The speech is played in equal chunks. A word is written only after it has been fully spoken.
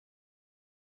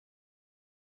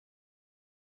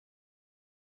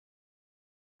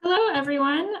Hello,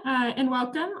 everyone, and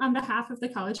welcome on behalf of the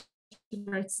College of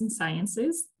Arts and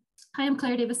Sciences. Hi, I'm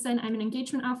Claire Davison. I'm an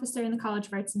engagement officer in the College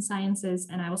of Arts and Sciences,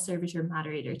 and I will serve as your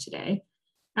moderator today.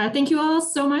 Thank you all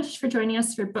so much for joining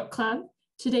us for book club.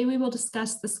 Today, we will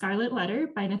discuss The Scarlet Letter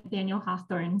by Nathaniel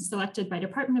Hawthorne, selected by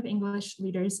Department of English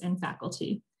leaders and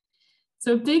faculty.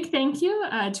 So a big thank you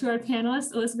to our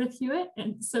panelists, Elizabeth Hewitt,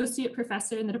 an associate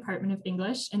professor in the Department of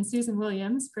English, and Susan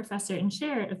Williams, professor and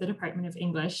chair of the Department of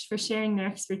English, for sharing their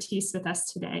expertise with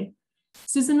us today.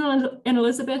 Susan and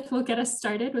Elizabeth will get us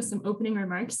started with some opening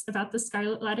remarks about the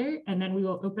Scarlet Letter, and then we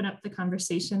will open up the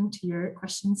conversation to your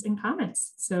questions and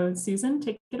comments. So Susan,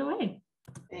 take it away.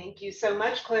 Thank you so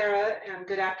much, Clara, and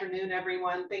good afternoon,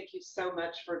 everyone. Thank you so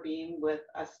much for being with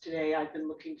us today. I've been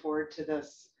looking forward to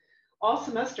this all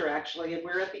semester, actually, and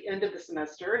we're at the end of the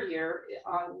semester here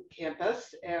on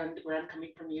campus and where I'm coming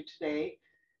from you today.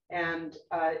 And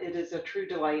it is a true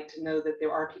delight to know that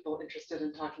there are people interested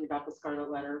in talking about the Scarlet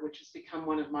Letter, which has become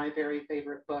one of my very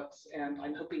favorite books, and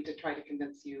I'm hoping to try to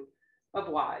convince you of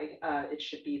why it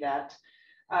should be that.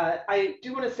 I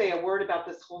do want to say a word about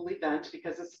this whole event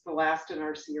because this is the last in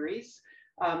our series.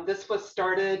 This was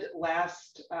started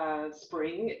last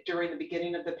spring during the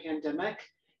beginning of the pandemic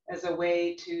as a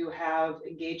way to have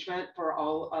engagement for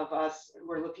all of us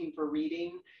who are looking for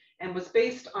reading, and was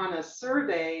based on a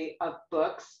survey of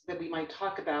books that we might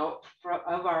talk about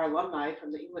of our alumni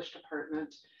from the English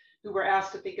department who were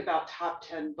asked to think about top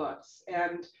 10 books.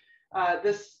 And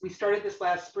we started this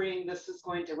last spring. This is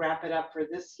going to wrap it up for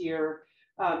this year.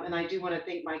 And I do want to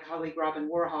thank my colleague, Robin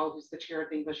Warhol, who's the chair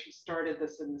of English, who started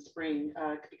this in the spring,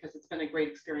 because it's been a great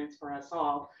experience for us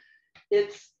all.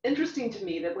 It's interesting to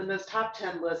me that when those top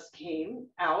 10 lists came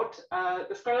out,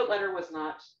 the Scarlet Letter was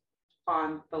not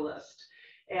on the list.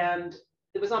 And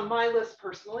it was on my list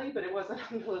personally, but it wasn't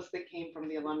on the list that came from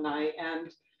the alumni.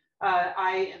 And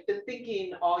I have been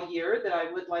thinking all year that I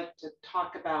would like to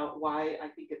talk about why I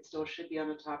think it still should be on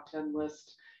the top 10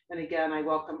 list. And again, I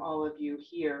welcome all of you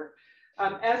here.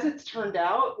 As it's turned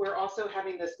out, we're also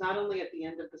having this not only at the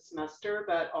end of the semester,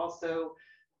 but also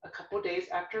a couple of days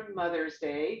after Mother's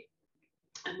Day.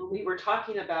 And when we were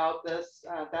talking about this,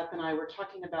 Beth and I were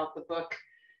talking about the book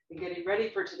and getting ready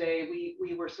for today,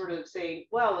 we were sort of saying,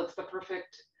 well, it's the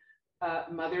perfect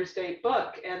Mother's Day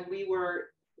book. And we were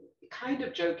kind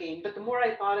of joking, but the more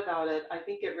I thought about it, I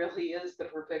think it really is the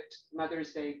perfect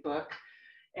Mother's Day book.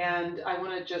 And I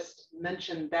want to just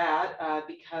mention that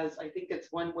because I think it's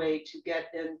one way to get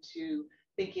into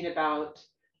thinking about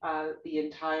the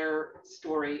entire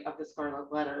story of the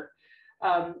Scarlet Letter.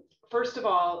 First of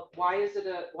all, why is it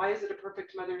a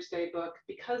perfect Mother's Day book?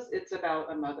 Because it's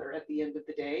about a mother at the end of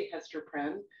the day, Hester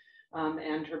Prynne,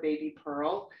 and her baby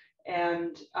Pearl.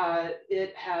 And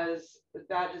that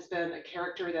has been a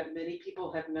character that many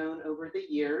people have known over the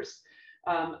years.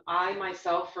 I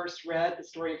myself first read the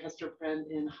story of Hester Prynne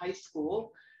in high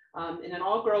school, in an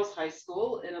all-girls high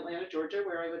school in Atlanta, Georgia,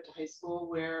 where I went to high school,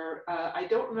 where I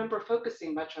don't remember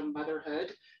focusing much on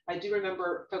motherhood. I do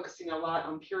remember focusing a lot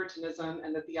on Puritanism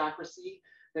and the theocracy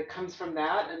that comes from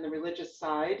that and the religious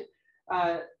side.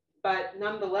 But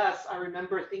nonetheless, I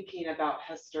remember thinking about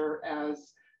Hester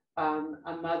as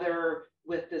a mother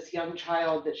with this young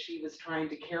child that she was trying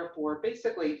to care for,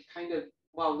 basically kind of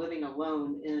while living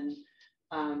alone in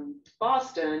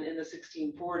Boston in the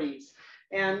 1640s.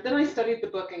 And then I studied the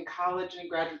book in college and in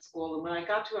graduate school. And when I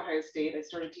got to Ohio State, I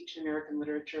started teaching American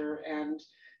literature. And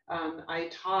I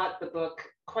taught the book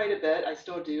quite a bit. I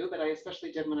still do, but I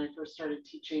especially did when I first started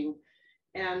teaching.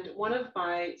 And one of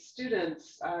my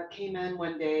students came in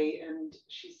one day and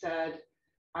she said,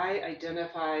 I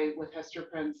identify with Hester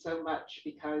Prynne so much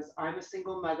because I'm a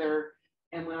single mother.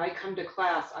 And when I come to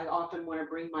class, I often want to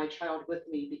bring my child with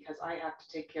me because I have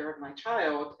to take care of my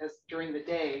child during the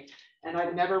day. And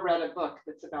I've never read a book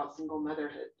that's about single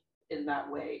motherhood in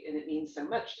that way. And it means so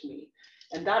much to me.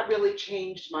 And that really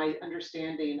changed my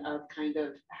understanding of kind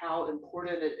of how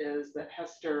important it is that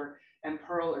Hester and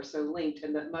Pearl are so linked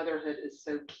and that motherhood is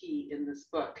so key in this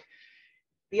book.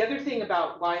 The other thing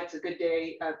about why it's a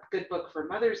good book for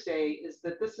Mother's Day is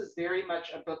that this is very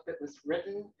much a book that was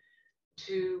written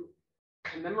to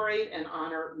commemorate and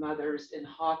honor mothers in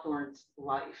Hawthorne's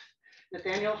life.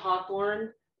 Nathaniel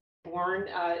Hawthorne, born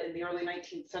in the early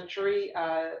 19th century,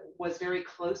 was very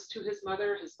close to his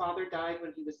mother. His father died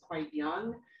when he was quite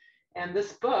young. And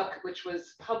this book, which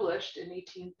was published in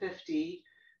 1850,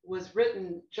 was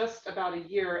written just about a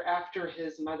year after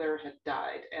his mother had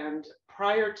died. And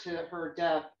prior to her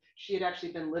death, she had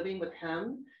actually been living with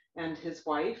him and his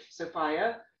wife,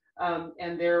 Sophia,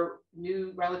 and their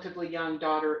new relatively young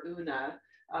daughter, Una.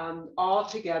 all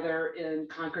together in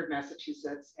Concord,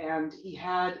 Massachusetts. And he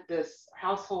had this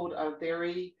household of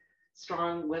very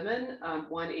strong women,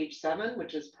 one age 7,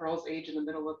 which is Pearl's age in the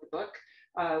middle of the book,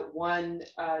 one,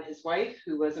 his wife,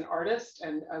 who was an artist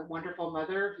and a wonderful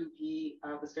mother who he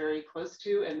was very close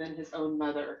to, and then his own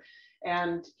mother.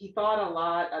 And he thought a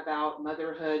lot about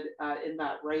motherhood in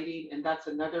that writing, and that's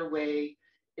another way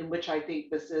in which I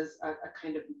think this is a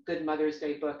kind of good Mother's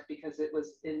Day book, because it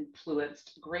was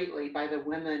influenced greatly by the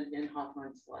women in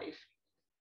Hawthorne's life.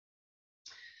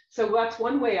 So that's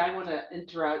one way I want to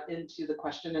enter into the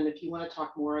question. And if you want to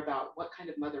talk more about what kind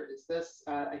of mother is this,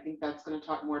 I think that's going to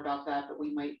talk more about that, but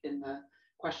we might in the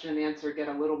question and answer get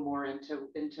a little more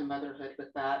into motherhood with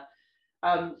that.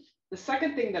 The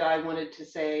second thing that I wanted to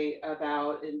say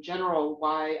about in general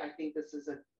why I think this is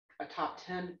a top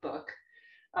 10 book,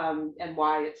 and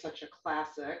why it's such a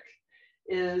classic,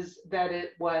 is that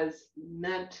it was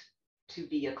meant to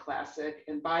be a classic.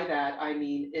 And by that, I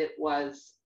mean it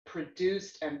was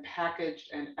produced and packaged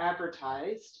and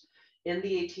advertised in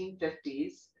the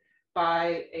 1850s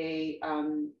by a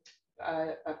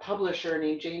publisher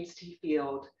named James T.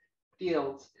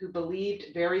 Fields, who believed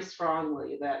very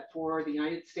strongly that for the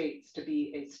United States to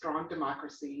be a strong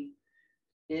democracy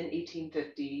in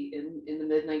 1850, in the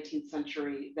mid-19th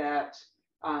century, that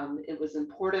it was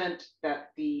important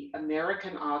that the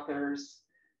American authors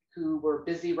who were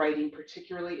busy writing,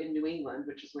 particularly in New England,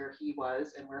 which is where he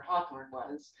was and where Hawthorne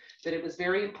was, that it was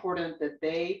very important that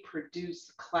they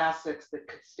produce classics that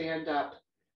could stand up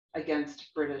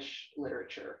against British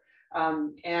literature.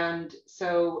 And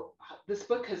so this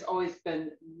book has always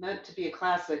been meant to be a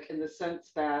classic in the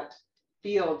sense that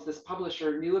Fields, this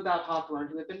publisher, knew about Hawthorne,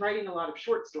 who had been writing a lot of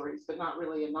short stories, but not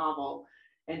really a novel.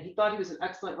 And he thought he was an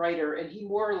excellent writer, and he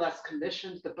more or less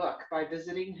commissioned the book by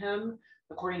visiting him,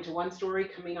 according to one story,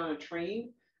 coming on a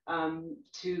train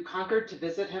to Concord to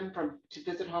visit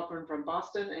Hawthorne from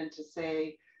Boston, and to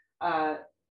say,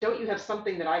 don't you have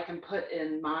something that I can put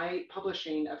in my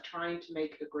publishing of trying to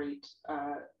make a great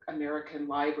American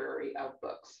library of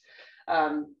books?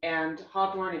 And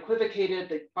Hawthorne equivocated.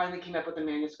 They finally came up with a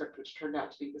manuscript, which turned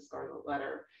out to be the Scarlet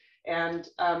Letter. And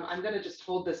I'm going to just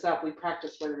hold this up. We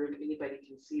practiced whether anybody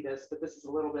can see this, but this is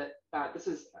a little bit, this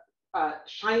is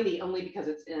shiny only because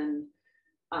it's in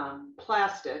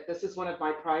plastic. This is one of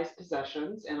my prized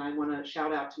possessions, and I want to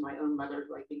shout out to my own mother,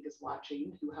 who I think is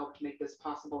watching, who helped make this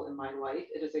possible in my life.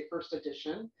 It is a first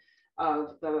edition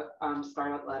of the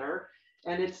Scarlet Letter,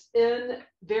 and it's in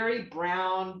very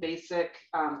brown, basic,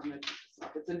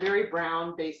 it's in very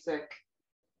brown, basic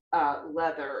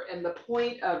leather. And the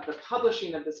point of the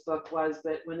publishing of this book was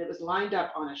that when it was lined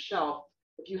up on a shelf,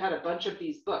 if you had a bunch of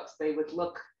these books, they would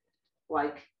look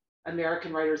like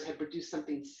American writers had produced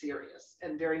something serious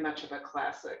and very much of a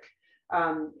classic.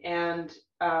 And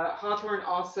Hawthorne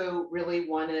also really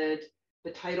wanted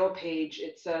the title page.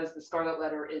 It says the Scarlet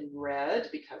Letter in red,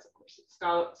 because of course it's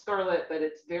scarlet, but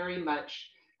it's very much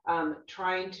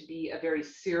trying to be a very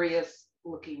serious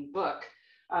looking book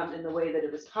in the way that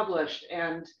it was published.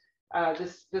 And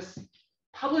this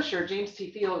publisher, James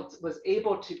T. Fields, was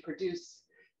able to produce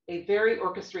a very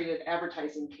orchestrated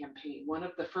advertising campaign, one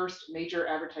of the first major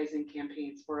advertising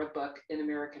campaigns for a book in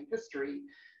American history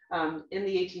in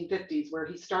the 1850s, where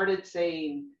he started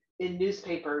saying in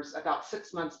newspapers about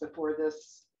 6 months before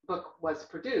this book was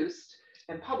produced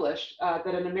and published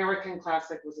that an American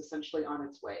classic was essentially on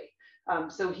its way.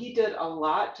 So he did a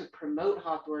lot to promote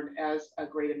Hawthorne as a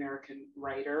great American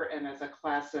writer and as a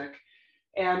classic.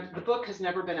 And the book has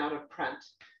never been out of print.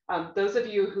 Those of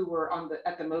you who were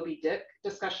at the Moby Dick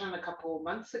discussion a couple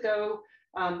months ago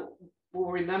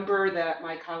will remember that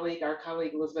our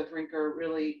colleague Elizabeth Rinker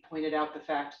really pointed out the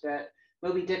fact that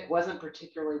Moby Dick wasn't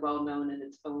particularly well known in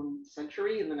its own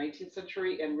century, in the 19th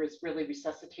century, and was really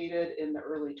resuscitated in the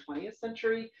early 20th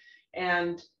century.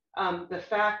 And the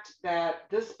fact that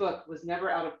this book was never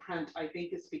out of print, I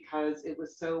think, is because it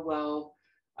was so well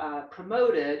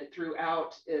promoted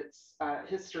throughout its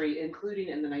history, including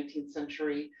in the 19th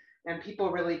century, and people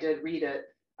really did read it.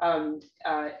 And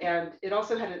it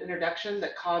also had an introduction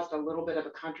that caused a little bit of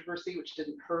a controversy, which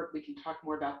didn't hurt. We can talk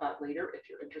more about that later if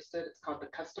you're interested. It's called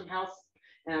The Custom House,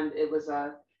 and it was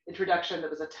an introduction that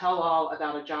was a tell-all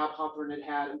about a job Hawthorne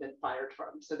had and been fired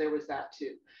from. So there was that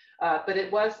too. But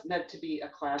it was meant to be a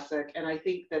classic, and I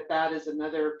think that that is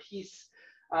another piece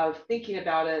of thinking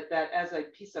about it, that as a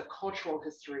piece of cultural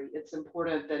history, it's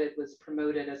important that it was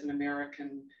promoted as an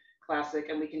American classic,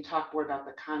 and we can talk more about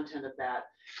the content of that.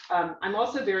 I'm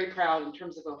also very proud in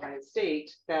terms of Ohio State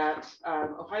that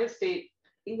Ohio State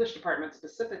English department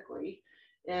specifically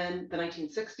in the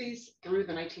 1960s through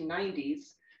the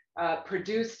 1990s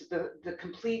produced the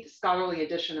complete scholarly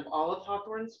edition of all of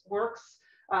Hawthorne's works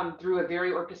through a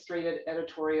very orchestrated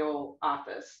editorial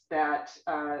office that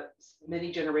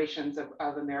many generations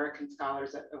of American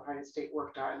scholars at Ohio State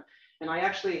worked on. And I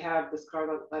actually have the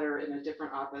Scarlet Letter in a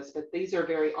different office, but these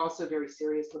are also very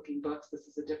serious looking books. This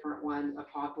is a different one of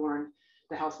Hawthorne,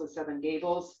 The House with Seven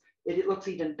Gables. It looks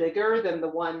even bigger than the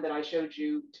one that I showed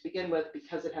you to begin with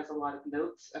because it has a lot of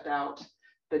notes about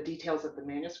the details of the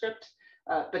manuscript.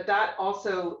 But that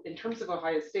also, in terms of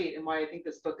Ohio State and why I think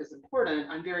this book is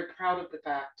important, I'm very proud of the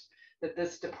fact that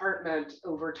this department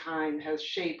over time has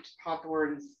shaped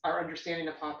our understanding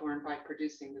of Hawthorne by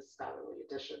producing this scholarly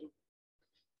edition.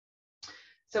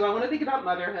 So I want to think about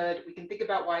motherhood. We can think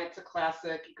about why it's a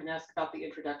classic. You can ask about the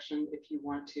introduction if you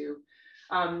want to.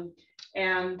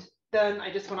 And then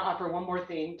I just want to offer one more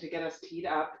thing to get us teed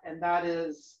up, and that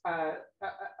is a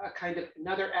kind of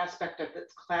another aspect of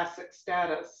its classic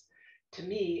status to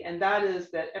me, and that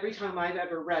is that every time I've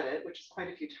ever read it, which is quite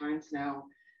a few times now,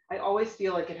 I always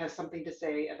feel like it has something to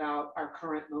say about our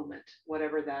current moment,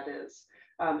 whatever that is.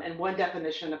 And one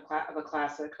definition of a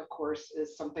classic, of course,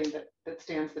 is something that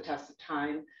stands the test of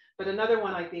time. But another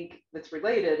one I think that's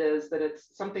related is that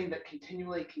it's something that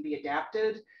continually can be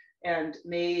adapted and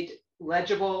made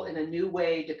legible in a new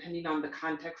way, depending on the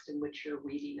context in which you're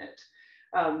reading it.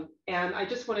 And I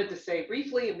just wanted to say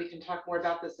briefly, and we can talk more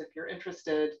about this if you're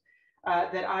interested,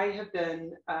 that I have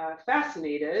been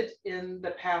fascinated in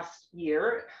the past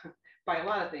year by a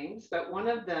lot of things, but one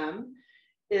of them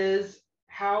is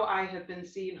how I have been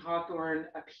seeing Hawthorne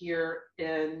appear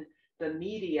in the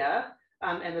media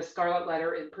and the Scarlet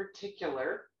Letter in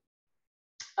particular.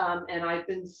 And I've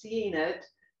been seeing it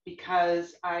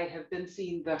because I have been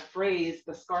seeing the phrase,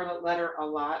 the Scarlet Letter, a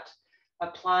lot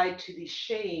applied to the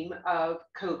shame of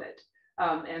COVID.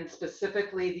 And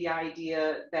specifically the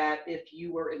idea that if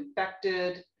you were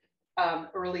infected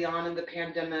early on in the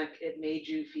pandemic, it made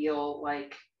you feel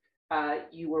like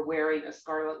you were wearing a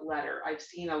scarlet letter. I've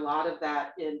seen a lot of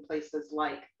that in places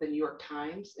like the New York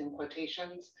Times, in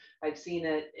quotations. I've seen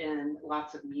it in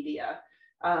lots of media.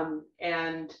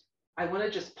 And I want to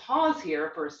just pause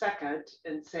here for a second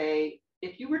and say,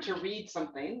 if you were to read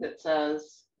something that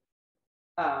says,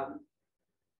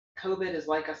 COVID is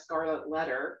like a scarlet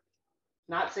letter,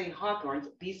 not saying Hawthorne's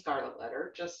the Scarlet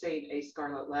Letter, just saying a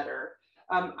Scarlet Letter.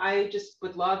 I just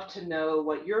would love to know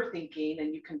what you're thinking,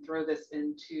 and you can throw this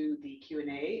into the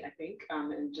Q&A, I think,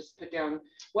 and just put down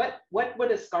what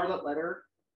would a Scarlet Letter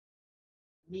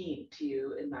mean to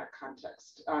you in that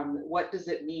context? What does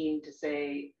it mean to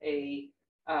say a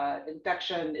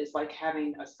infection is like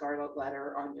having a scarlet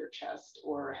letter on your chest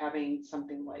or having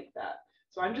something like that?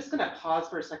 So I'm just going to pause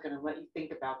for a second and let you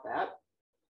think about that.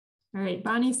 All right,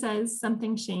 Bonnie says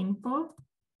something shameful.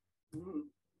 Mm.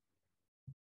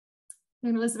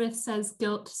 And Elizabeth says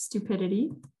guilt,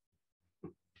 stupidity.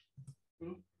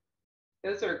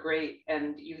 Those are great,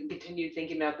 and you can continue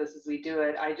thinking about this as we do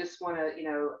it. I just want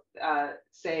to,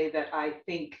 say that I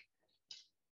think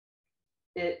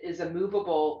it is a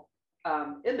movable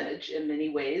image in many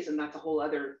ways, and that's a whole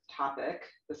other topic.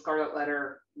 The Scarlet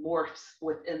Letter morphs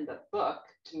within the book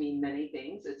to mean many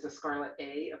things. It's a Scarlet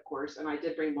A, of course, and I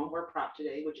did bring one more prop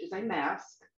today, which is a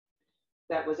mask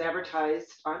that was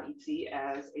advertised on Etsy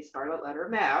as a Scarlet Letter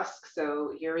mask.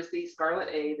 So here is the Scarlet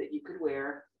A that you could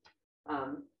wear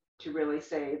to really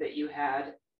say that you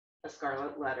had a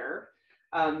Scarlet Letter.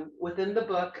 Within the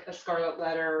book, a Scarlet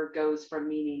Letter goes from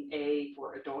meaning A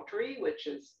for adultery, which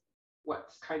is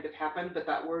what's kind of happened, but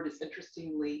that word is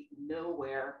interestingly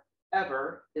nowhere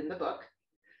ever in the book.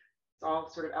 It's all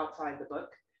sort of outside the book,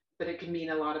 but it can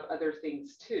mean a lot of other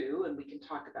things too, and we can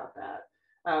talk about that.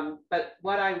 But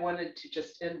what I wanted to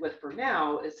just end with for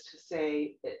now is to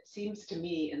say, it seems to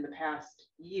me in the past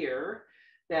year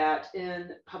that in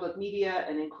public media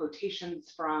and in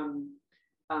quotations from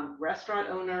restaurant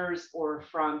owners or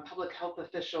from public health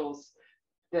officials,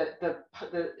 that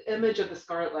the image of the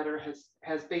Scarlet Letter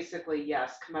has basically,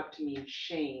 yes, come up to mean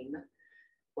shame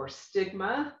or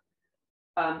stigma,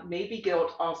 maybe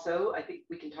guilt also. I think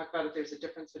we can talk about if there's a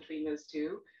difference between those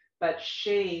two, but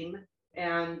shame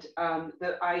and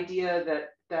the idea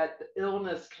that the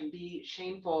illness can be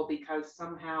shameful because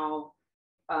somehow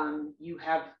you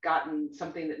have gotten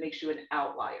something that makes you an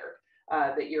outlier,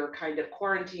 that you're kind of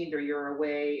quarantined or you're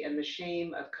away, and the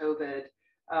shame of COVID.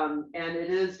 And it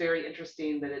is very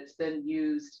interesting that it's been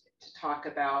used to talk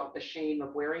about the shame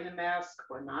of wearing a mask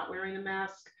or not wearing a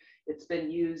mask. It's been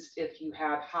used if you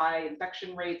have high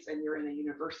infection rates and you're in a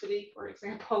university, for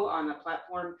example, on a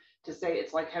platform, to say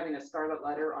it's like having a scarlet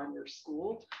letter on your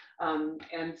school.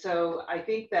 And so I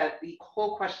think that the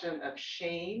whole question of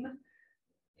shame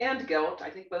and guilt, I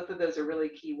think both of those are really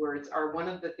key words, are one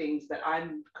of the things that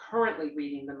I'm currently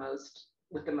reading the most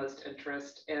with the most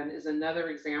interest, and is another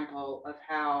example of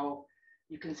how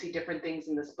you can see different things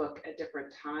in this book at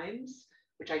different times,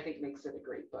 which I think makes it a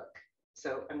great book.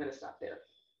 So I'm going to stop there.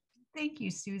 Thank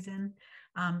you, Susan.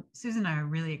 Susan and I are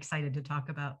really excited to talk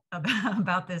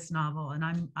about this novel, and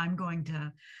I'm going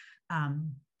to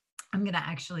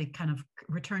actually kind of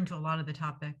return to a lot of the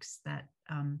topics that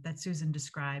that Susan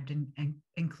described, and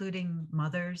including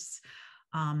mothers,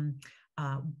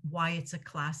 why it's a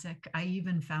classic. I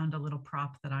even found a little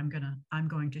prop that I'm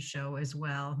going to show as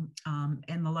well,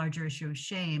 and the larger issue of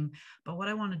shame. But what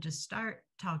I wanted to start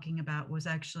talking about was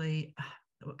actually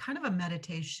kind of a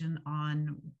meditation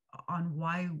on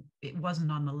why it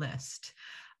wasn't on the list.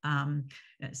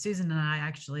 Susan and I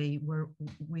actually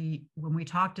when we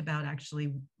talked about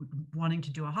actually wanting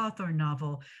to do a Hawthorne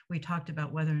novel, we talked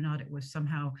about whether or not it was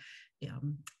somehow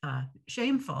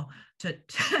shameful to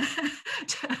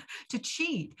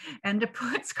cheat and to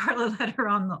put Scarlet Letter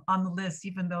on the list,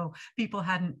 even though people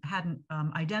hadn't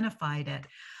identified it.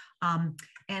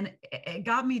 And it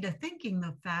got me to thinking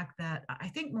the fact that I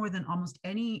think more than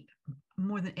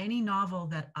any novel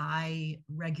that I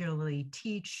regularly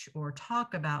teach or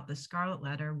talk about, the Scarlet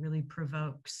Letter really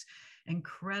provokes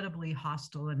incredibly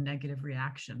hostile and negative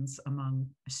reactions among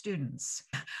students.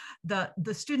 The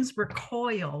students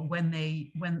recoil when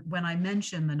I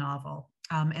mention the novel.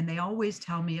 And they always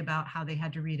tell me about how they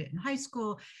had to read it in high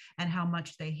school and how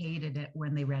much they hated it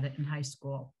when they read it in high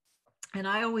school. And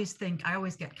I always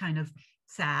get kind of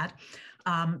sad,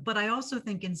 but I also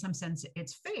think in some sense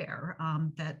it's fair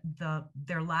that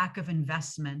their lack of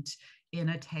investment in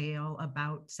a tale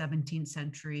about 17th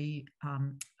century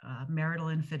marital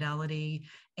infidelity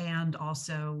and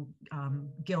also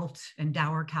guilt and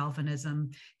dour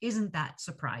Calvinism isn't that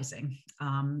surprising.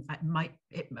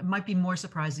 It might be more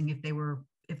surprising if they were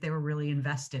really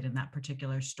invested in that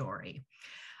particular story,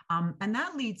 and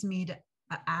that leads me to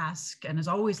ask, and has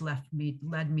always led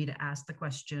me to ask the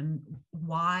question,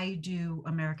 why do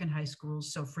American high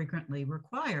schools so frequently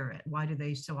require it? Why do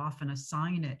they so often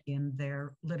assign it in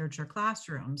their literature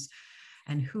classrooms?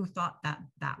 And who thought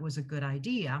that was a good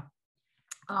idea?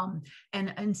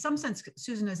 And in some sense,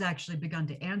 Susan has actually begun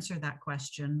to answer that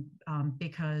question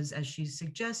because, as she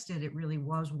suggested, it really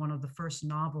was one of the first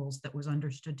novels that was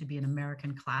understood to be an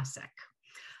American classic.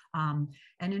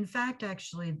 And in fact,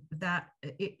 actually, that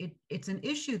it's an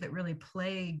issue that really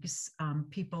plagues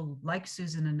people like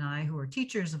Susan and I, who are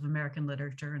teachers of American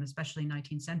literature, and especially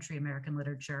 19th century American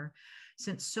literature,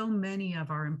 since so many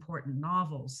of our important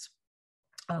novels,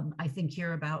 I think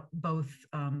here about both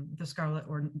the Scarlet,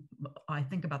 or I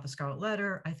think about the Scarlet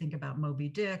Letter, I think about Moby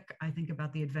Dick, I think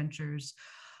about the adventures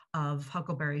of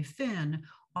Huckleberry Finn.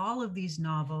 All of these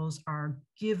novels are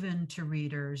given to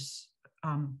readers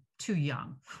too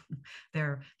young.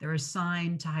 They're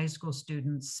assigned to high school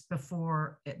students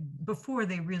before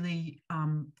they really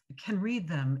can read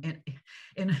them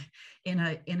in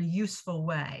a useful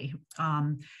way.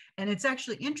 And it's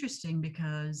actually interesting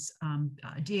because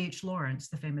D.H. Lawrence,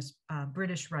 the famous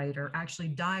British writer, actually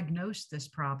diagnosed this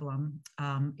problem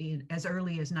as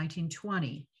early as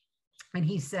 1920. And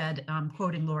he said,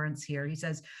 quoting Lawrence here, he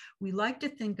says, "We like to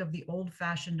think of the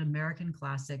old-fashioned American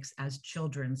classics as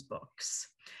children's books."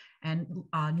 And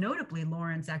notably,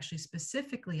 Lawrence actually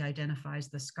specifically identifies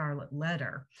the Scarlet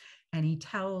Letter. And he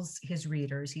tells his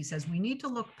readers, he says, "We need to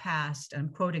look past," and I'm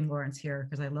quoting Lawrence here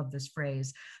because I love this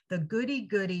phrase, "the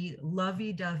goody-goody,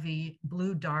 lovey-dovey,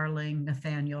 blue darling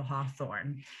Nathaniel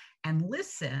Hawthorne, and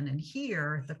listen and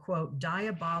hear the, quote,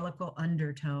 diabolical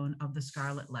undertone of the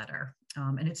Scarlet Letter."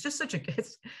 And it's just such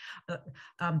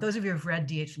those of you who've read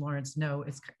D.H. Lawrence know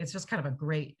it's just kind of a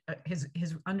great,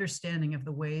 his understanding of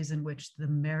the ways in which the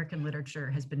American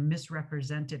literature has been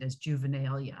misrepresented as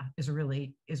juvenilia is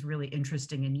really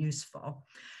interesting and useful.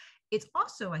 It's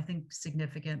also, I think,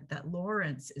 significant that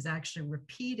Lawrence is actually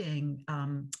repeating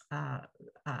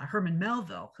Herman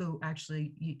Melville, who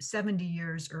actually 70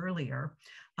 years earlier,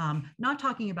 not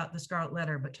talking about the Scarlet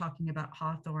Letter, but talking about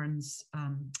Hawthorne's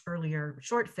earlier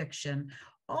short fiction,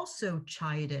 also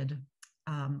chided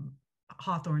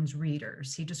Hawthorne's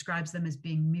readers. He describes them as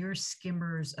being mere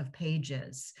skimmers of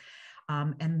pages.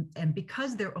 And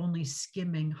because they're only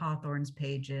skimming Hawthorne's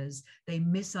pages, they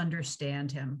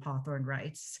misunderstand him,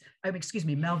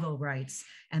 Melville writes,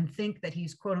 and think that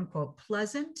he's, quote unquote,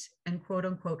 pleasant and, quote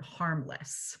unquote,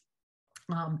 harmless.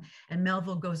 And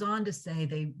Melville goes on to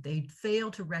say they fail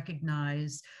to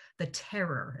recognize the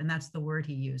terror, and that's the word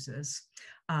he uses,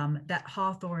 that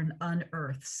Hawthorne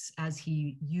unearths as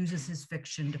he uses his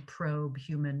fiction to probe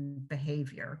human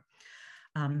behavior.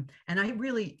 And I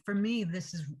really, for me,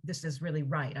 this is really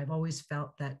right. I've always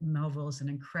felt that Melville is an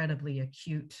incredibly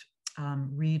acute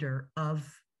reader of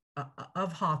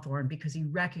Hawthorne, because he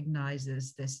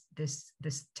recognizes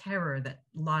this terror that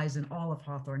lies in all of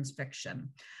Hawthorne's fiction.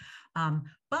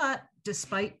 But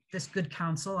despite this good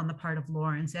counsel on the part of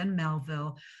Lawrence and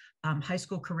Melville, high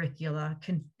school curricula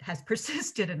has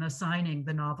persisted in assigning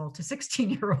the novel to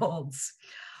 16-year-olds.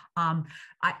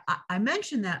 I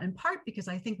mention that in part because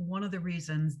I think one of the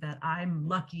reasons that I'm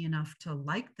lucky enough to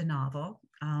like the novel,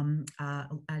 and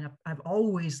I've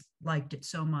always liked it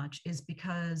so much, is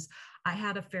because I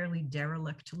had a fairly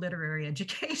derelict literary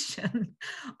education.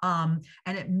 And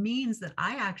it means that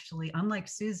I actually, unlike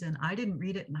Susan, I didn't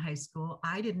read it in high school.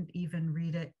 I didn't even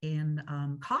read it in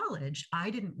college. I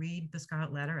didn't read The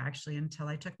Scarlet Letter actually until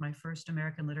I took my first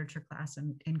American literature class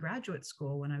in graduate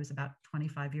school when I was about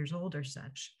 25 years old or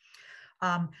such.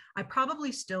 I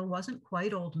probably still wasn't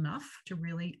quite old enough to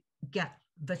really get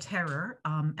the terror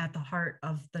at the heart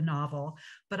of the novel,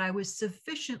 but I was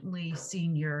sufficiently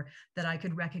senior that I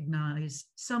could recognize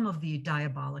some of the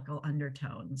diabolical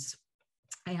undertones.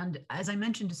 And as I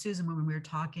mentioned to Susan when we were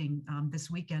talking this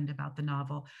weekend about the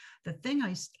novel, the thing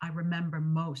I remember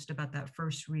most about that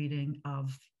first reading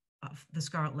of The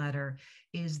Scarlet Letter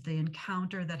is the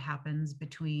encounter that happens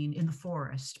in the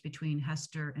forest between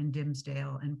Hester and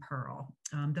Dimmesdale and Pearl.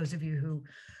 Those of you who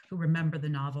remember the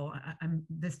novel,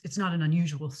 it's not an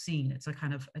unusual scene. It's a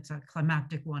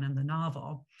climactic one in the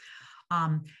novel.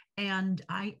 And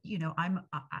I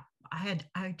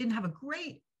didn't have a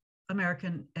great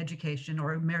American education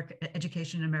or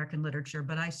education in American literature,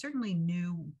 but I certainly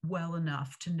knew well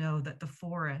enough to know that the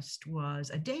forest was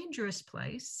a dangerous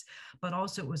place, but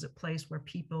also it was a place where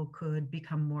people could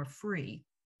become more free.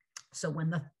 So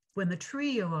when the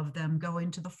trio of them go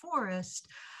into the forest,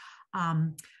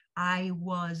 I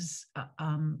was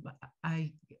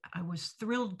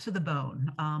thrilled to the bone.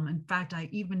 In fact, I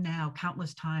even now,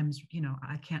 countless times,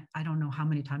 I don't know how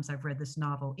many times I've read this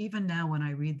novel. Even now, when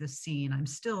I read this scene, I'm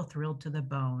still thrilled to the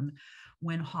bone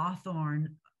when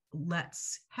Hawthorne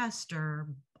lets Hester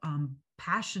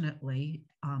passionately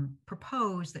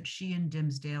propose that she and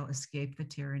Dimmesdale escape the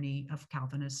tyranny of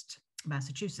Calvinist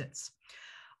Massachusetts.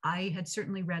 I had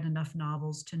certainly read enough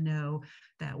novels to know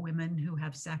that women who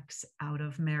have sex out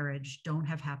of marriage don't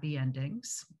have happy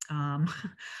endings.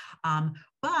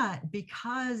 But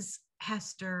because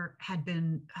Hester had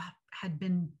been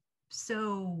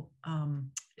so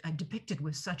depicted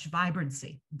with such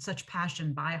vibrancy and such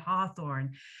passion by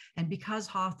Hawthorne, and because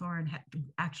Hawthorne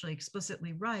actually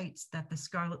explicitly writes that The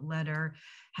Scarlet Letter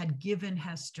had given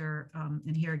Hester,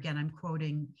 and here again I'm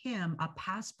quoting him, a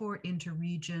passport into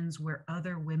regions where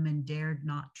other women dared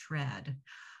not tread,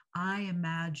 I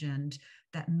imagined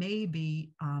that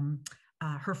maybe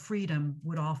her freedom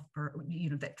would offer,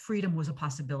 that freedom was a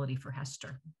possibility for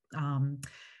Hester.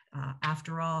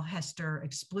 After all,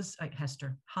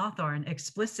 Hawthorne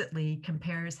explicitly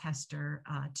compares Hester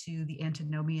to the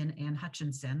antinomian Anne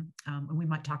Hutchinson, and we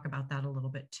might talk about that a little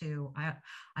bit too.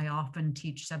 I often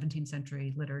teach 17th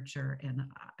century literature, and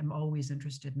I'm always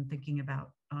interested in thinking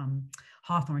about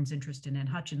Hawthorne's interest in Anne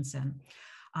Hutchinson.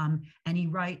 And he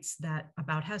writes that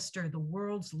about Hester, the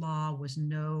world's law was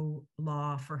no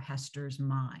law for Hester's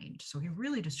mind. So he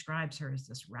really describes her as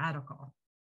this radical.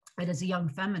 And as a young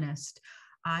feminist,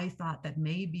 I thought that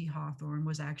maybe Hawthorne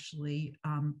was actually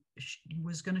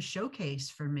was going to showcase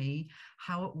for me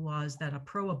how it was that a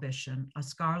prohibition, a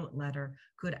Scarlet Letter,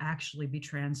 could actually be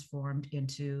transformed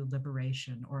into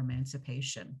liberation or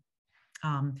emancipation.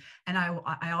 And I will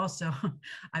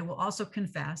also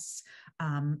confess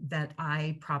that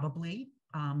I probably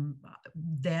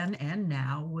then and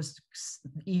now was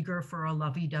eager for a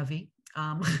lovey-dovey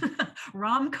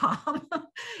rom-com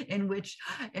in which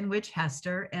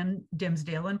Hester and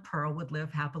Dimmesdale and Pearl would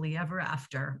live happily ever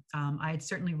after. I had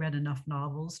certainly read enough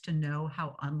novels to know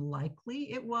how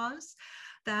unlikely it was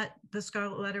that The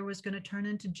Scarlet Letter was going to turn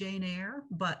into Jane Eyre,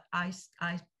 but I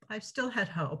still had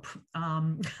hope.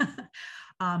 And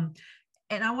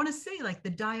I want to say, like, the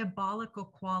diabolical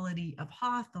quality of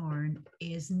Hawthorne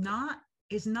is not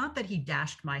that he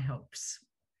dashed my hopes.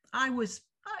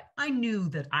 I knew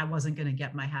that I wasn't going to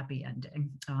get my happy ending.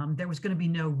 There was going to be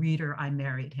no reader, I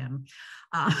married him.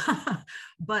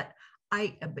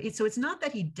 So it's not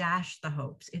that he dashed the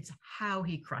hopes, it's how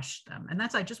he crushed them. And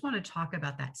I just want to talk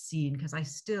about that scene because I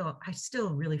still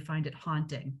really find it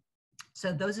haunting.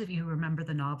 So those of you who remember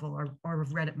the novel or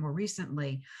have read it more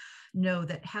recently, know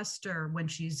that Hester, when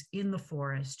she's in the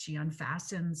forest, she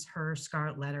unfastens her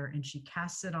scarlet letter and she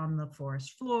casts it on the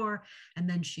forest floor. And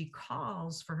then she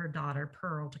calls for her daughter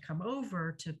Pearl to come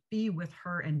over to be with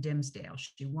her and Dimmesdale.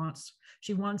 She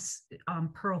wants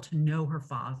Pearl to know her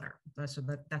father. So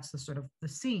that's the sort of the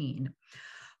scene.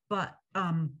 But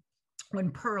when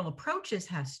Pearl approaches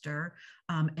Hester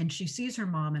and she sees her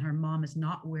mom, and her mom is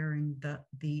not wearing the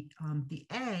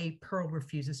A, Pearl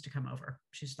refuses to come over.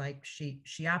 She's like, she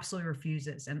absolutely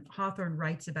refuses. And Hawthorne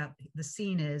writes about the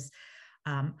scene is,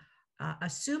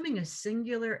 assuming a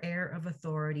singular air of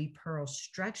authority, Pearl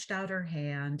stretched out her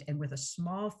hand, and with a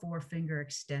small forefinger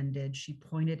extended, she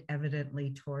pointed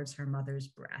evidently towards her mother's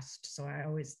breast. So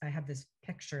I have this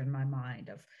picture in my mind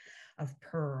of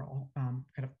Pearl kind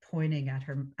of pointing at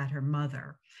her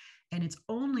mother. And it's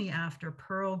only after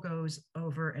Pearl goes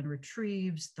over and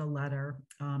retrieves the letter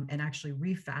and actually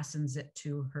refastens it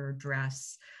to her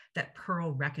dress that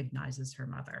Pearl recognizes her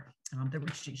mother.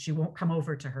 She won't come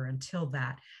over to her until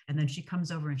that, and then she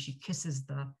comes over and she kisses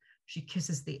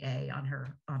the A on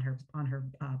her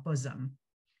bosom.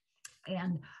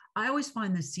 And I always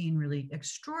find this scene really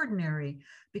extraordinary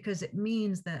because it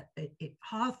means that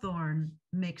Hawthorne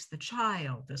makes the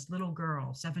child, this little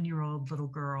girl, 7-year-old little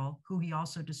girl, who he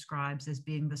also describes as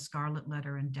being the scarlet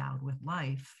letter endowed with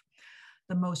life,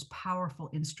 the most powerful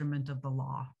instrument of the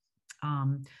law.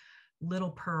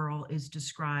 Little Pearl is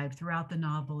described throughout the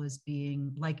novel as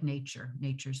being like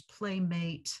nature's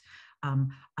playmate,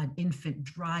 an infant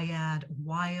dryad,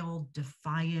 wild,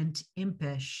 defiant,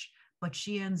 impish, but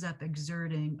she ends up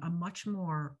exerting a much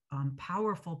more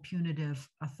powerful punitive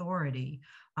authority,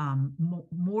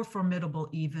 more formidable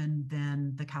even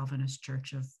than the Calvinist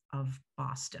Church of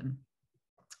Boston.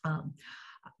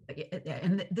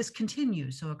 And this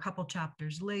continues. So a couple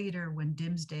chapters later, when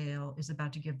Dimmesdale is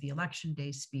about to give the election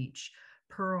day speech,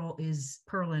 Pearl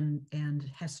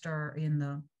and Hester are in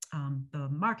the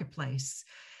marketplace,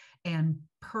 and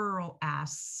Pearl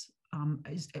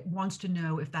wants to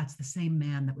know if that's the same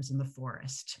man that was in the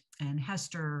forest. And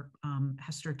Hester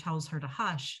tells her to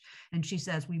hush, and she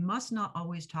says, "We must not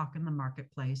always talk in the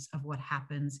marketplace of what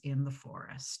happens in the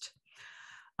forest."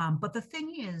 But the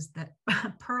thing is that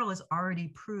Pearl has already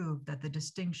proved that the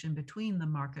distinction between the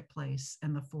marketplace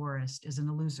and the forest is an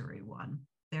illusory one.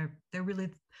 They're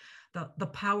really, the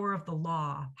power of the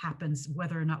law happens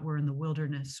whether or not we're in the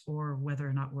wilderness or whether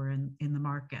or not we're in the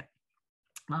market.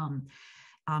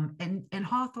 And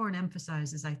Hawthorne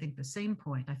emphasizes, I think, the same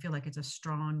point. I feel like it's a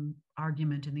strong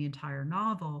argument in the entire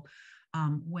novel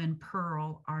when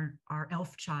Pearl, our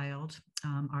elf child,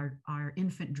 our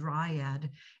infant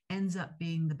dryad, ends up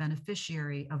being the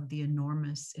beneficiary of the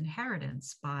enormous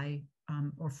inheritance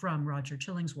from Roger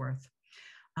Chillingsworth.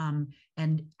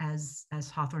 And as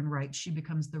Hawthorne writes, she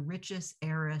becomes the richest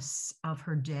heiress of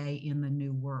her day in the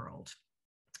New World.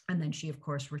 And then she, of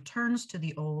course, returns to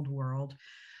the Old World,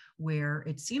 where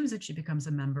it seems that she becomes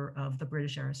a member of the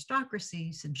British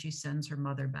aristocracy, since she sends her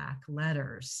mother back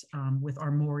letters with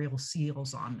armorial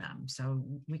seals on them. So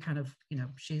we kind of,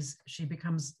 she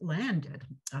becomes landed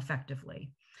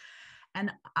effectively.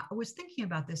 And I was thinking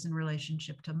about this in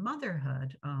relationship to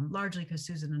motherhood, largely because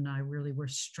Susan and I really were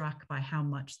struck by how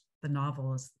much the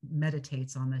novel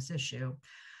meditates on this issue.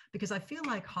 Because I feel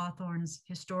like Hawthorne's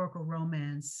historical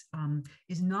romance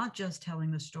is not just telling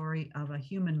the story of a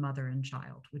human mother and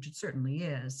child, which it certainly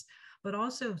is, but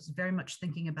also very much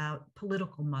thinking about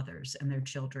political mothers and their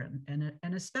children,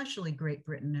 and especially Great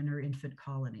Britain and her infant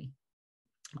colony.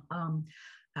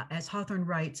 As Hawthorne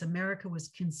writes, America was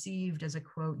conceived as a,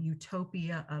 quote,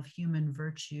 utopia of human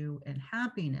virtue and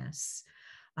happiness.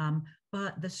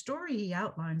 But the story he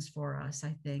outlines for us,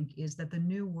 I think, is that the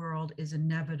New World is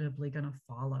inevitably going to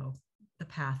follow the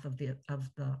path of the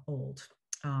old.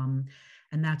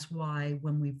 And that's why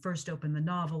when we first open the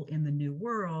novel in the New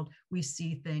World, we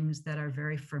see things that are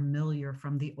very familiar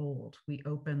from the old. We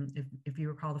open, if you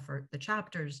recall the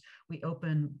chapters, we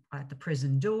open at the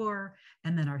prison door,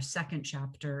 and then our second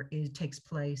chapter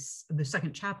the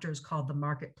second chapter is called The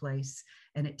Marketplace,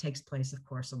 and it takes place, of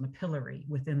course, on the pillory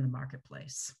within the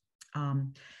marketplace.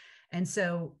 And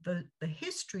so the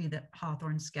history that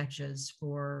Hawthorne sketches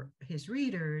for his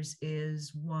readers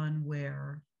is one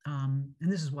where, and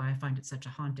this is why I find it such a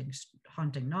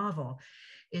haunting novel,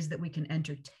 is that we can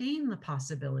entertain the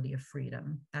possibility of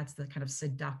freedom. That's the kind of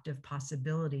seductive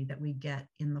possibility that we get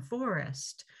in the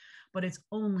forest, but it's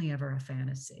only ever a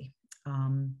fantasy.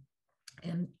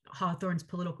 And Hawthorne's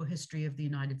political history of the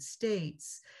United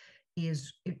States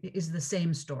is the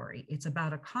same story. It's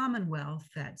about a commonwealth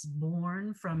that's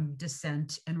born from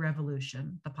dissent and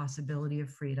revolution, the possibility of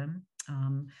freedom.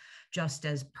 just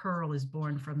as Pearl is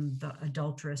born from the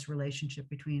adulterous relationship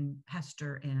between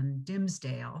Hester and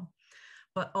Dimmesdale.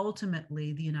 But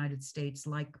ultimately, the United States,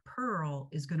 like Pearl,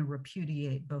 is going to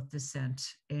repudiate both dissent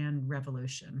and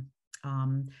revolution.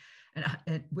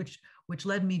 Which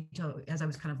led me to, as I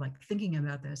was kind of like thinking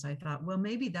about this, I thought, well,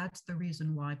 maybe that's the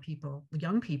reason why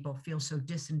young people feel so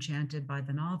disenchanted by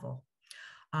the novel.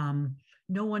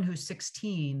 No one who's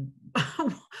 16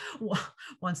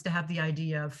 wants to have the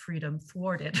idea of freedom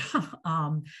thwarted.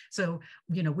 So,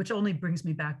 which only brings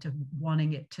me back to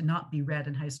wanting it to not be read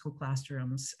in high school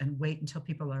classrooms and wait until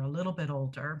people are a little bit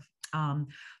older.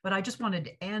 But I just wanted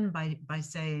to end by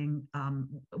saying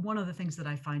one of the things that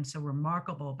I find so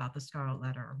remarkable about the Scarlet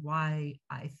Letter, why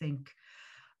I think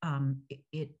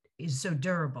it is so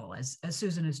durable, as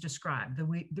Susan has described.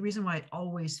 The reason why it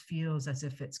always feels as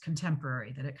if it's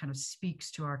contemporary, that it kind of speaks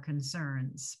to our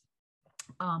concerns,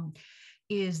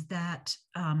 is that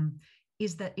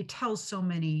it tells so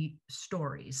many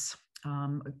stories.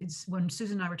 It's when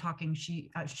Susan and I were talking, she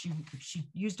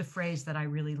used a phrase that I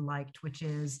really liked, which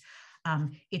is,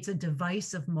 it's a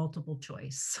device of multiple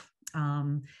choice.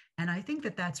 And I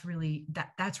think that's really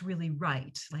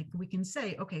right. Like, we can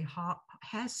say, okay,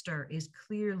 Hester is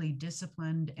clearly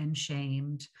disciplined and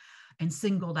shamed and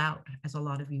singled out, as a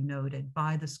lot of you noted,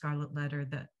 by the Scarlet Letter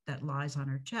that lies on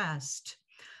her chest.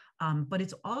 But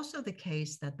it's also the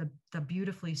case that the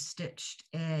beautifully stitched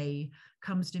A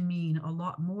comes to mean a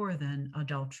lot more than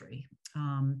adultery.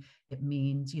 It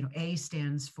means, A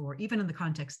stands for, even in the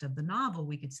context of the novel,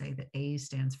 we could say that A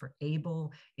stands for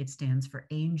Abel, it stands for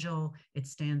angel, it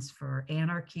stands for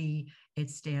anarchy, it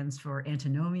stands for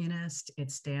antinomianist, it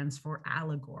stands for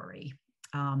allegory.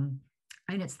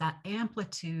 And it's that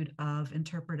amplitude of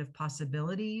interpretive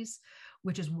possibilities,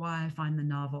 which is why I find the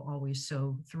novel always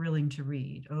so thrilling to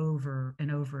read over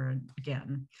and over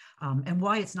again, and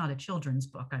why it's not a children's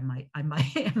book, I might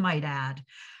add.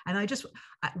 And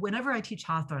whenever I teach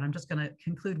Hawthorne, I'm just going to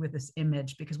conclude with this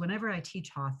image, because whenever I teach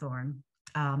Hawthorne,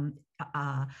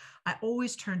 I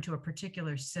always turn to a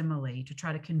particular simile to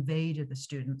try to convey to the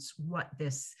students what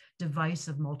this device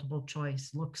of multiple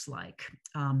choice looks like.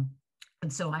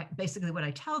 And so basically what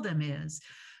I tell them is,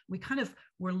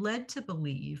 we're led to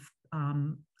believe,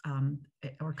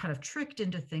 or kind of tricked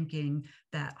into thinking,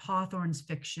 that Hawthorne's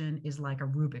fiction is like a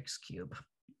Rubik's Cube.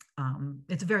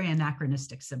 It's a very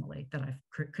anachronistic simile that I've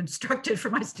constructed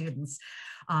for my students,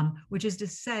 which is to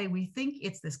say, we think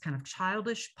it's this kind of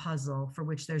childish puzzle for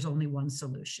which there's only one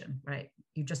solution, right?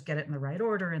 You just get it in the right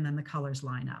order and then the colors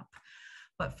line up.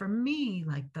 But for me,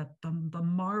 like the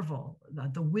marvel,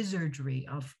 the wizardry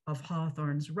of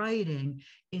Hawthorne's writing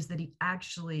is that he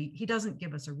doesn't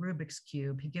give us a Rubik's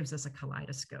Cube, he gives us a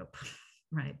kaleidoscope,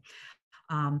 right?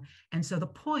 And so the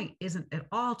point isn't at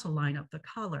all to line up the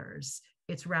colors,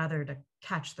 it's rather to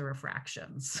catch the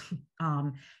refractions.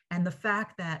 And the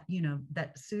fact that,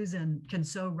 that Susan can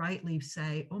so rightly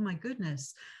say, oh my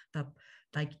goodness,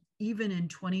 even in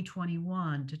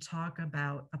 2021, to talk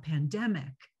about a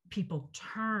pandemic, people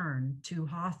turn to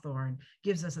Hawthorne,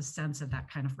 gives us a sense of that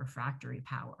kind of refractory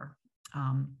power.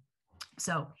 And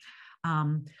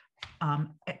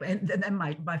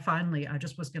then finally, I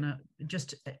just was gonna,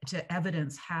 to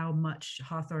evidence how much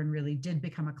Hawthorne really did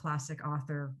become a classic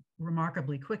author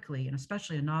remarkably quickly, and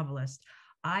especially a novelist.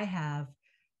 I have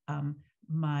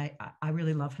I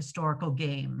really love historical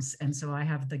games. And so I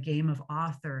have the Game of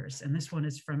Authors, and this one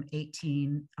is from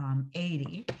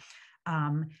 1880.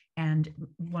 And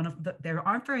there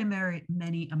aren't very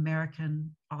many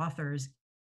American authors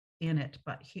in it,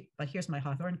 but here's my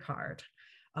Hawthorne card.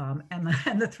 And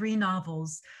the three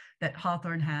novels that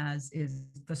Hawthorne has is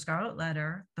The Scarlet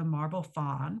Letter, The Marble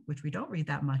Fawn, which we don't read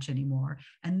that much anymore.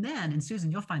 And then, and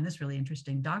Susan, you'll find this really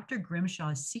interesting, Dr.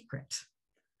 Grimshaw's Secret.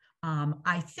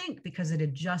 I think because it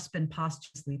had just been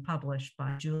posthumously published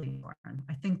by Julie Thorne.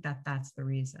 I think that's the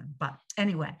reason. But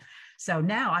anyway, so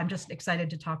now I'm just excited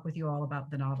to talk with you all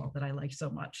about the novel that I like so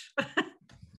much.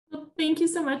 Well, thank you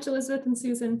so much, Elizabeth and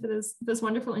Susan, for those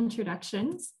wonderful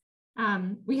introductions.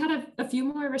 We had a few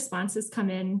more responses come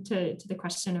in to the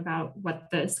question about what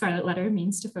the Scarlet Letter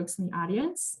means to folks in the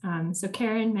audience. So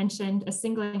Karen mentioned a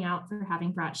singling out for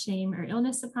having brought shame or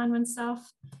illness upon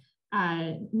oneself.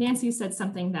 Nancy said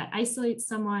something that isolates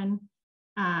someone.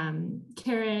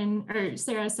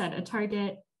 Sarah said a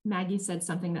target. Maggie said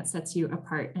something that sets you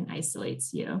apart and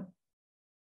isolates you.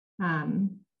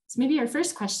 So maybe our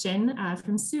first question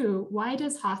from Sue, why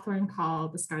does Hawthorne call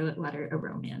the Scarlet Letter a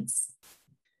romance?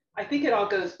 I think it all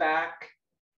goes back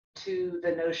to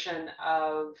the notion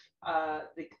of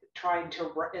trying to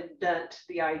invent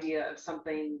the idea of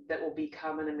something that will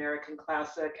become an American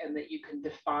classic and that you can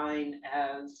define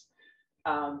as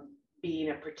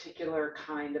being a particular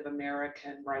kind of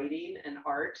American writing and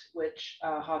art, which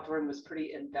Hawthorne was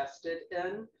pretty invested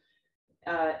in.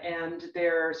 And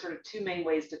there are sort of two main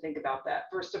ways to think about that.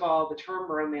 First of all, the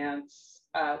term romance,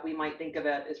 we might think of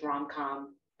it as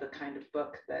rom-com, the kind of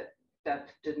book that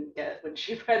Beth didn't get when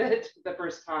she read it the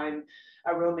first time,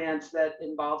 a romance that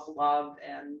involves love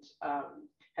and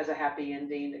has a happy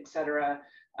ending, etc.,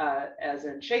 as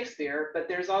in Shakespeare. But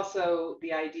there's also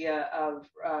the idea of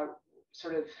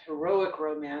sort of heroic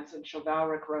romance and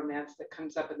chivalric romance that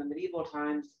comes up in the medieval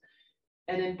times.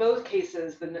 And in both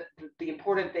cases, the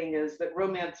important thing is that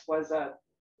romance was a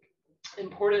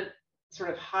important sort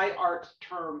of high art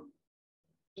term,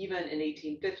 even in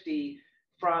 1850,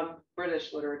 from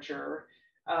British literature.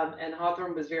 And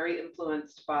Hawthorne was very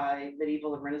influenced by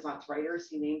medieval and Renaissance writers.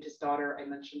 He named his daughter, I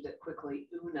mentioned it quickly,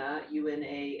 Una,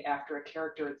 U-N-A, after a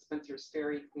character in Spenser's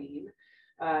Fairy Queen.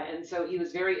 And so he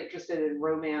was very interested in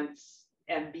romance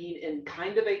and being in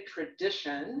kind of a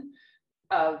tradition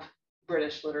of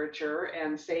British literature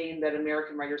and saying that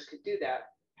American writers could do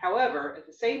that. However, at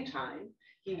the same time,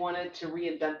 he wanted to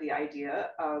reinvent the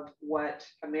idea of what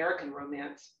American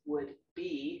romance would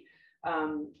be.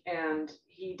 And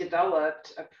he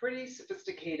developed a pretty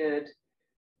sophisticated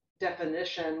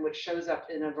definition, which shows up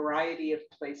in a variety of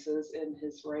places in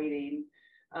his writing,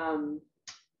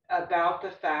 about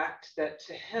the fact that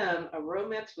to him, a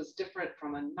romance was different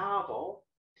from a novel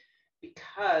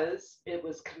because it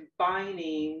was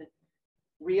combining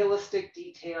realistic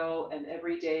detail and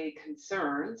everyday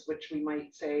concerns, which we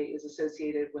might say is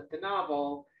associated with the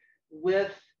novel,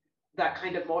 with that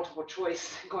kind of multiple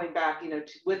choice, going back,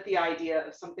 with the idea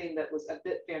of something that was a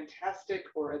bit fantastic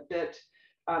or a bit,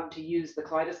 to use the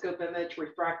kaleidoscope image,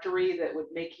 refractory, that would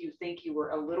make you think you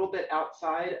were a little bit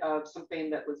outside of something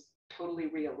that was totally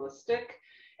realistic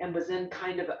and was in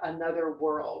kind of another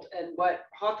world. And what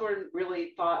Hawthorne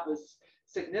really thought was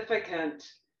significant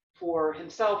for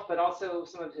himself, but also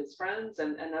some of his friends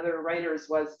and other writers,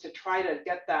 was to try to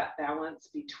get that balance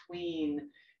between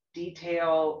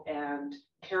detail and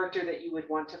character that you would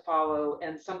want to follow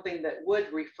and something that would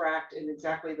refract in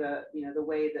exactly the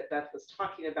way that Beth was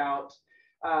talking about,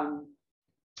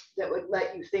 that would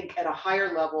let you think at a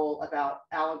higher level about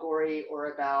allegory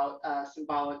or about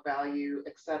symbolic value,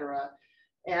 etc.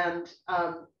 And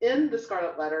in the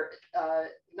Scarlet Letter,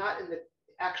 not in the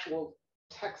actual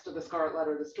text of the Scarlet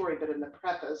Letter, the story, but in the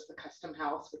preface, the Custom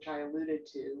House, which I alluded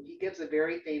to, he gives a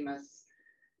very famous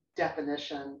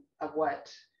definition of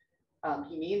what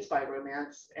he means by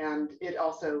romance, and it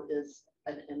also is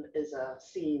a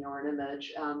scene or an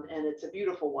image, and it's a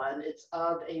beautiful one. It's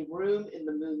of a room in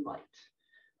the moonlight,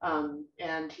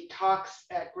 and he talks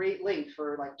at great length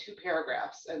for like 2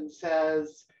 paragraphs and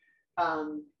says,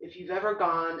 if you've ever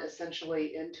gone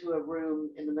essentially into a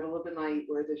room in the middle of the night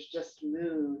where there's just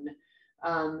moon,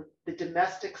 the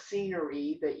domestic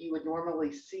scenery that you would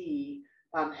normally see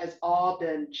has all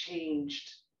been changed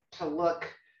to look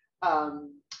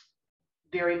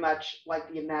very much like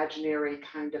the imaginary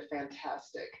kind of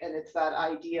fantastic. And it's that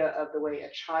idea of the way a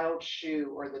child's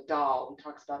shoe or the doll, he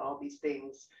talks about all these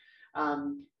things,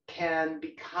 can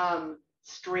become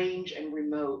strange and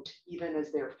remote even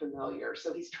as they're familiar.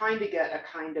 So he's trying to get a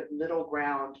kind of middle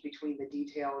ground between the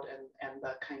detailed and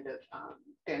the kind of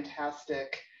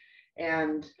fantastic.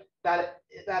 And that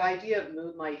idea of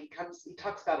moonlight, he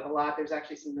talks about it a lot. There's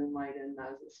actually some moonlight in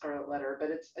the Scarlet Letter, but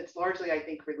it's largely, I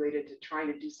think, related to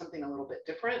trying to do something a little bit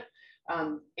different,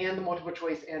 and the multiple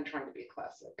choice, and trying to be a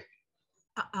classic.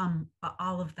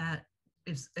 All of that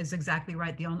is exactly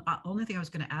right. The only thing I was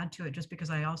going to add to it, just because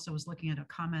I also was looking at a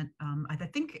comment, I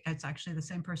think it's actually the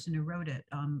same person who wrote it,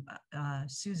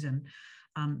 Susan,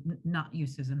 not you,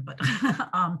 Susan, but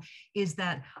is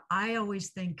that I always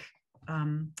think,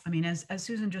 I mean, as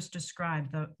Susan just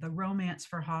described, the romance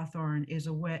for Hawthorne is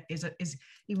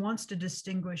he wants to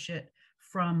distinguish it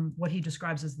from what he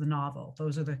describes as the novel.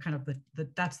 Those are the kind of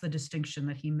that's the distinction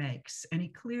that he makes. And he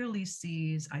clearly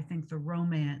sees, I think, the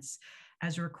romance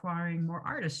as requiring more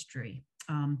artistry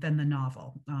than the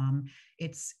novel.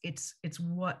 It's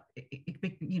what,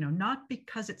 not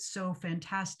because it's so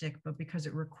fantastic, but because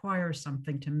it requires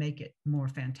something to make it more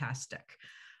fantastic.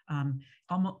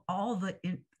 Almost all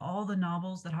the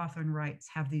novels that Hawthorne writes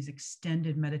have these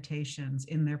extended meditations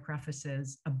in their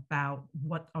prefaces about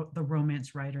what the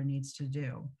romance writer needs to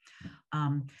do.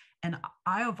 And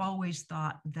I have always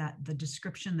thought that the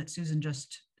description that Susan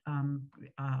just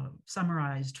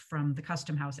summarized from the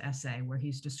Custom House essay, where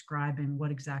he's describing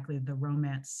what exactly the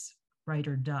romance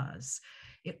writer does.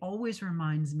 It always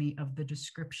reminds me of the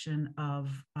description of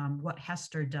what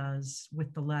Hester does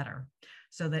with the letter.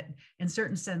 So that in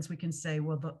certain sense, we can say,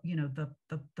 well,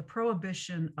 the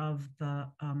prohibition of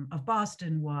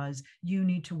Boston was, you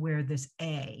need to wear this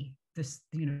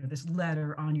this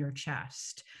letter on your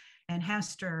chest. And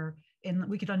Hester, and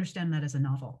we could understand that as a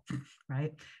novel,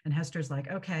 right? And Hester's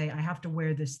like, okay, I have to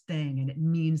wear this thing and it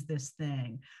means this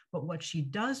thing. But what she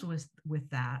does with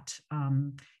that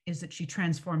is that she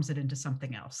transforms it into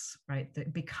something else, right?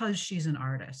 That because she's an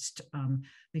artist,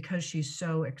 because she's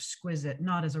so exquisite,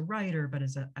 not as a writer, but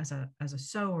as a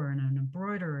sewer and an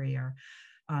embroiderer,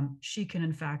 she can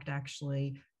in fact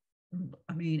actually,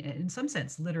 I mean, in some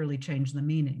sense, literally change the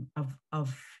meaning of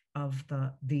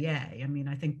the A. I mean,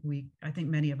 I think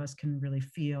many of us can really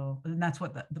feel, and that's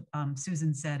what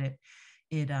Susan said.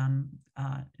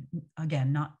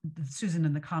 Again, not Susan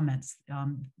in the comments.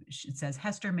 It says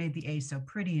Hester made the A so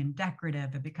pretty and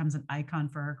decorative. It becomes an icon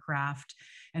for her craft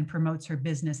and promotes her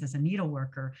business as a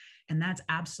needleworker. And that's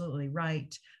absolutely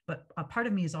right. But a part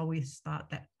of me has always thought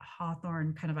that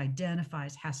Hawthorne kind of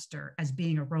identifies Hester as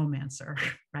being a romancer,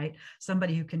 right?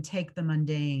 Somebody who can take the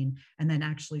mundane and then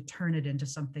actually turn it into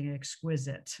something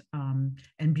exquisite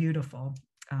and beautiful.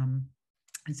 And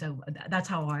so that's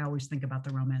how I always think about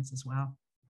the romance as well.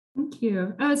 Thank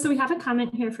you. So we have a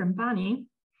comment here from Bonnie.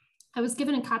 I was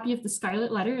given a copy of the Scarlet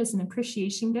Letter as an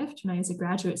appreciation gift when I was a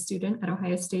graduate student at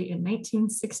Ohio State in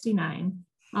 1969.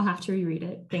 I'll have to reread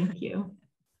it. Thank you.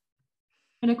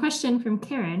 And a question from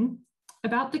Karen.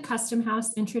 About the Custom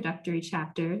House introductory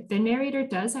chapter, the narrator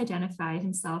does identify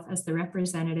himself as the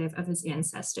representative of his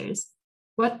ancestors.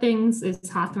 What things is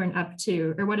Hawthorne up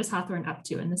to, or what is Hawthorne up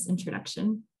to in this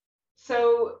introduction?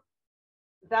 So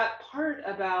that part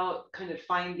about kind of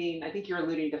finding, I think you're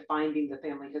alluding to finding the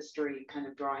family history, kind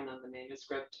of drawing on the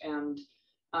manuscript. And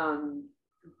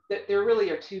there really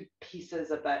are two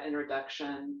pieces of that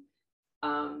introduction.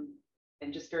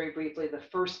 And just very briefly, the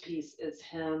first piece is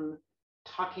him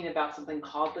talking about something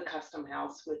called the Custom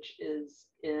House, which is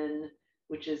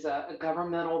a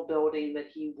governmental building that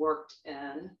he worked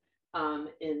in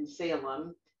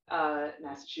Salem,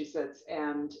 Massachusetts,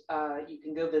 and you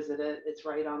can go visit it. It's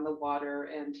right on the water.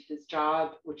 And his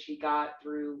job, which he got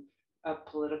through a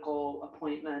political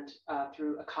appointment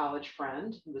through a college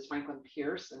friend who was Franklin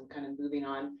Pierce, and kind of moving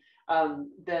on,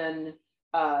 then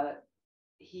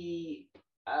he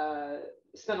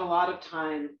spent a lot of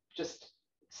time just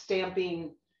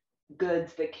stamping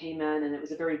goods that came in, and it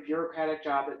was a very bureaucratic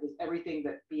job. It was everything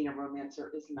that being a romancer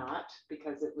is not,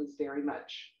 because it was very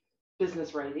much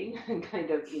business writing and kind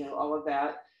of, all of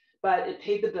that. But it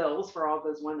paid the bills for all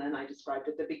those women I described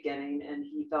at the beginning, and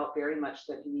he felt very much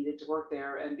that he needed to work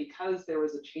there. And because there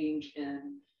was a change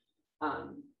in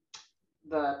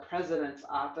the president's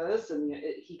office, and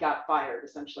he got fired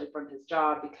essentially from his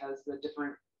job because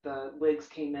the Whigs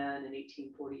came in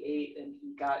 1848, and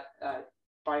he got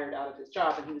fired out of his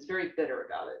job, and he was very bitter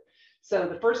about it. So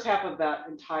the first half of that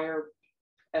entire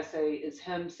essay is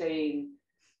him saying,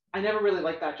 I never really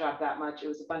liked that job that much. It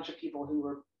was a bunch of people who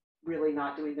were really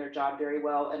not doing their job very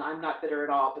well, and I'm not bitter at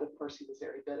all, but of course he was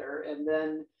very bitter. And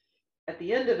then at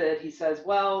the end of it, he says,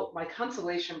 well, my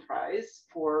consolation prize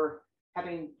for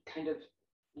having kind of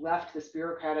left this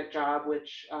bureaucratic job,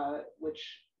 which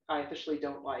I officially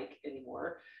don't like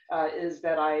anymore, is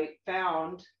that I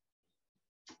found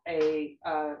a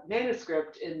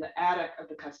manuscript in the attic of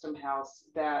the Custom House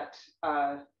that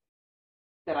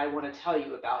I want to tell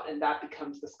you about, and that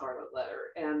becomes the Scarlet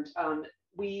Letter. And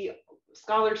we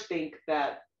scholars think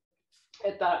that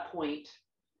at that point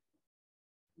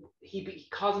he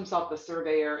calls himself the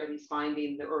surveyor, and he's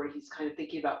kind of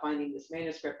thinking about finding this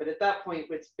manuscript. But at that point,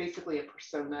 it's basically a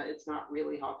persona. It's not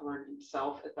really Hawthorne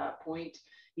himself at that point.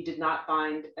 He did not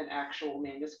find an actual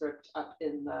manuscript up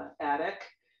in the attic.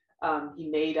 He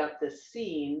made up this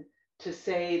scene to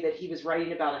say that he was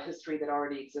writing about a history that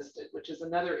already existed, which is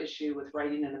another issue with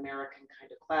writing an American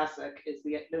kind of classic, is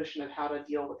the notion of how to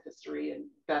deal with history. And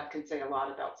Beth can say a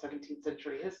lot about 17th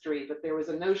century history, but there was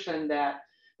a notion that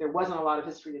there wasn't a lot of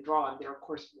history to draw on. There, of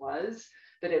course, was,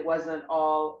 but it wasn't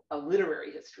all a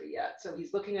literary history yet. So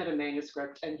he's looking at a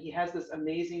manuscript, and he has this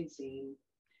amazing scene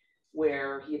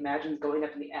where he imagines going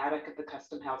up in the attic of the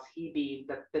Custom House, he being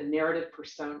the narrative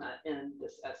persona in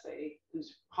this essay,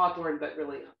 who's Hawthorne, but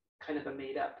really kind of a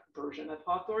made-up version of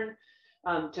Hawthorne,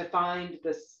 to find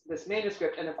this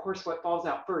manuscript. And of course, what falls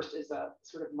out first is a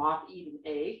sort of moth-eaten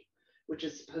A, which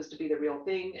is supposed to be the real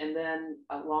thing, and then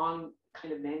a long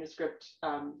kind of manuscript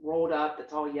rolled up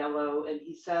that's all yellow. And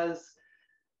he says,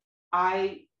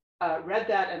 I read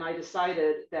that, and I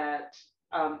decided that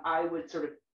I would sort of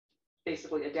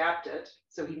basically adapt it.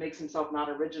 So he makes himself not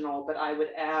original, but I would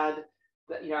add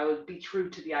that, I would be true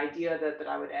to the idea that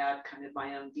I would add kind of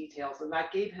my own details. And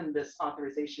that gave him this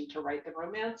authorization to write the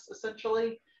romance,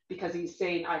 essentially, because he's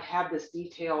saying, I have this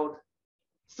detailed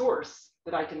source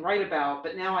that I can write about,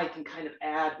 but now I can kind of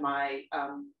add my,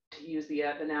 to use the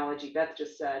analogy Beth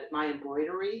just said, my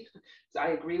embroidery. So I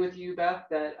agree with you, Beth,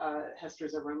 that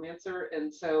Hester's a romancer.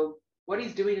 And so what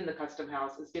he's doing in the Custom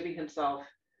House is giving himself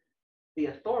the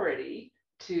authority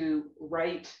to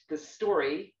write the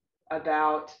story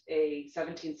about a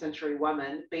 17th century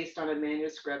woman based on a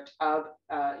manuscript of,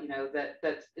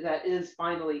 that is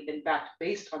finally, in fact,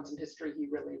 based on some history he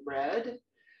really read,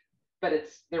 but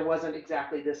there wasn't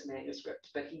exactly this manuscript.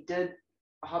 But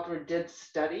Hawthorne did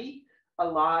study a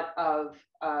lot of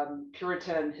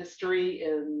Puritan history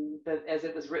as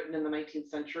it was written in the 19th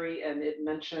century, and it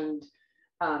mentioned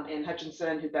Anne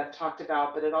Hutchinson, who Beth talked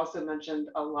about, but it also mentioned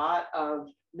a lot of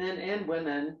men and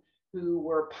women who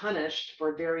were punished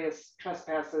for various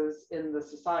trespasses in the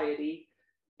society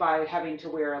by having to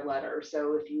wear a letter.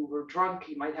 So if you were drunk,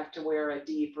 you might have to wear a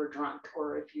D for drunk,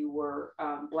 or if you were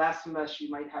blasphemous, you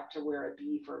might have to wear a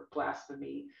B for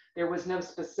blasphemy. There was no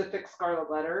specific Scarlet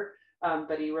Letter,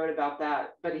 but he wrote about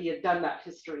that, but he had done that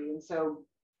history. And so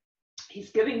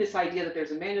he's giving this idea that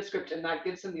there's a manuscript, and that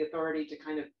gives him the authority to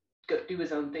kind of do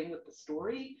his own thing with the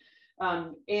story.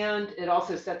 And it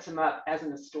also sets him up as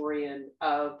an historian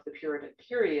of the Puritan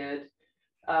period,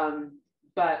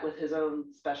 but with his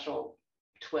own special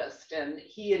twist. And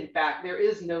he, in fact, there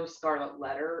is no Scarlet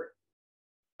Letter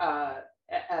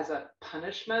as a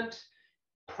punishment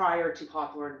prior to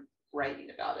Hawthorne writing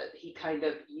about it. He kind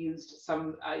of used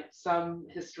some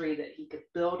history that he could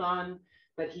build on,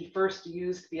 but he first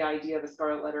used the idea of a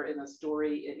Scarlet Letter in a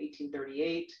story in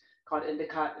 1838 called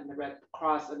Endicott and the Red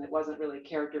Cross, and it wasn't really a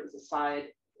character, it was a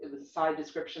side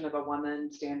description of a woman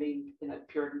standing in a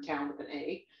Puritan town with an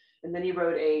A. And then he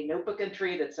wrote a notebook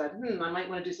entry that said, I might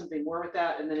want to do something more with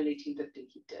that. And then in 1850,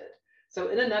 he did. So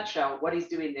in a nutshell, what he's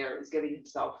doing there is giving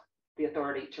himself the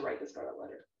authority to write the Scarlet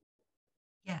Letter.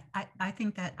 Yeah, I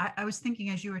think that I was thinking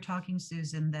as you were talking,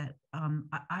 Susan, that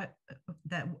I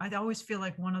always feel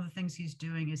like one of the things he's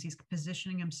doing is he's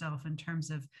positioning himself in terms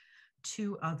of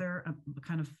two other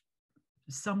kind of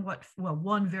somewhat, well,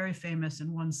 one very famous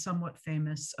and one somewhat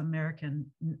famous American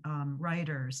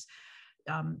writers.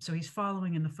 So he's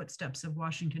following in the footsteps of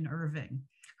Washington Irving,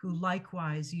 who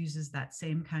likewise uses that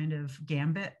same kind of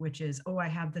gambit, which is, I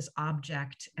have this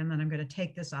object, and then I'm going to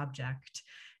take this object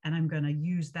and I'm going to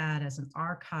use that as an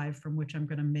archive from which I'm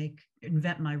going to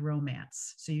invent my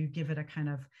romance. So you give it a kind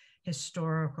of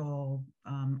historical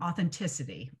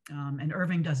authenticity. And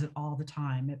Irving does it all the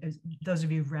time. Those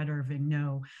of you who've read Irving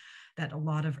know that a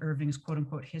lot of Irving's quote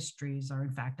unquote histories are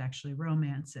in fact actually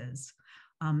romances.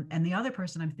 And the other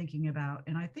person I'm thinking about,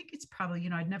 and I think it's probably,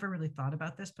 I'd never really thought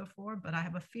about this before, but I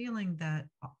have a feeling that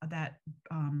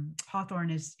Hawthorne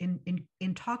is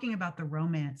in talking about the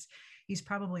romance, he's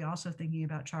probably also thinking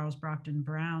about Charles Brockden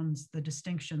Brown's, the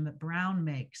distinction that Brown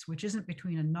makes, which isn't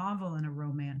between a novel and a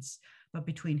romance, but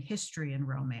between history and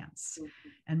romance. Mm-hmm.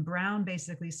 And Brown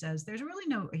basically says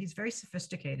he's very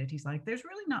sophisticated. He's like, there's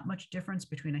really not much difference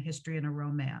between a history and a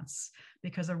romance,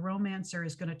 because a romancer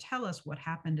is going to tell us what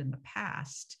happened in the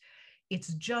past.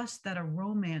 It's just that a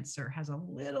romancer has a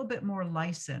little bit more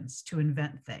license to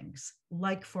invent things.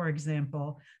 Like, for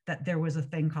example, that there was a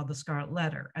thing called the Scarlet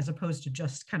Letter, as opposed to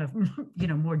just kind of,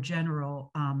 more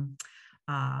general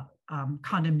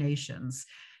condemnations.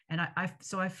 And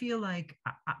I feel like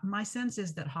my sense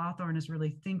is that Hawthorne is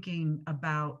really thinking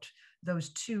about those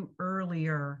two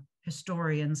earlier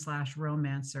historians /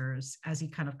 romancers as he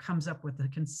kind of comes up with the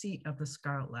conceit of the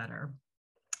Scarlet Letter.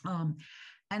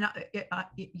 And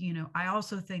I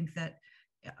also think that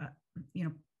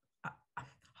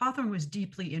Hawthorne was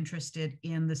deeply interested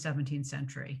in the 17th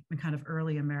century and kind of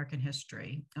early American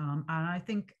history. And I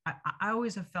think I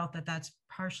always have felt that that's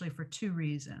partially for two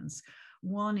reasons.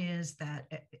 One is that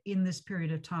in this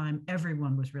period of time,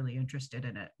 everyone was really interested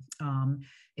in it.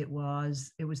 It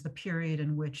was the period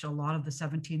in which a lot of the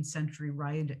 17th century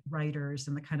writers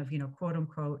and the kind of, quote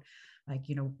unquote, like,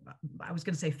 I was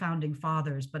going to say founding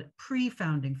fathers, but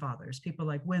pre-founding fathers, people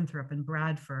like Winthrop and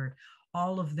Bradford,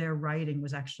 all of their writing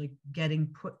was actually getting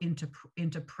put into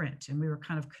print. And we were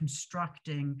kind of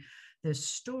constructing this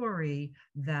story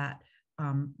that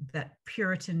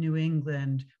Puritan New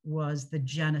England was the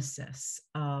genesis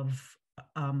of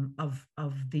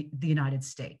the United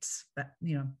States.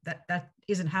 That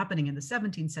isn't happening in the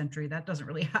 17th century. That doesn't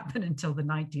really happen until the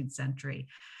 19th century.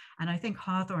 And I think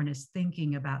Hawthorne is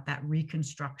thinking about that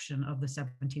reconstruction of the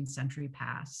 17th century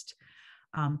past.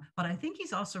 But I think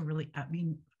he's also really,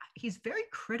 he's very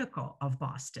critical of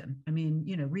Boston. I mean,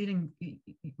 you know, reading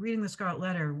the Scarlet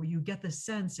Letter, where you get the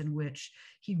sense in which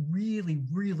he really,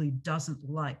 really doesn't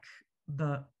like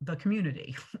the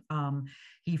community.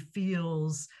 He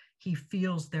feels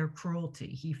their cruelty.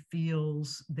 He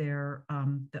feels their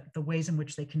the ways in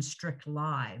which they constrict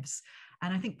lives.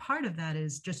 And I think part of that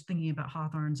is just thinking about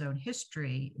Hawthorne's own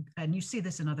history, and you see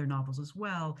this in other novels as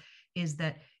well, is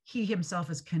that he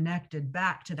himself is connected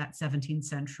back to that 17th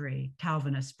century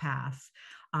Calvinist path,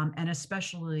 and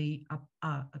especially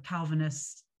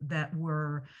Calvinists that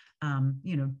were,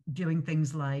 you know, doing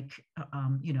things like,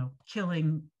 you know,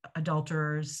 killing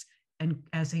adulterers and,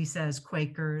 as he says,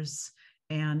 Quakers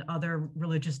and other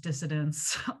religious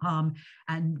dissidents,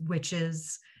 and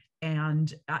witches.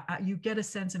 And you get a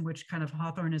sense in which kind of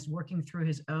Hawthorne is working through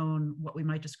his own, what we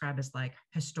might describe as like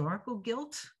historical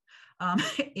guilt,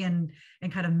 in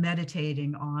kind of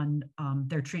meditating on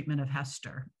their treatment of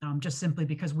Hester, just simply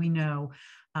because we know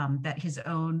that his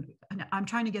own, I'm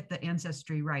trying to get the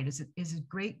ancestry right, is his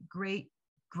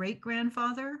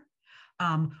great-great-great-grandfather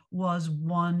was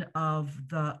one of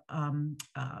the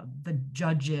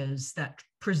judges that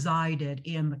presided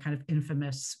in the kind of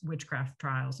infamous witchcraft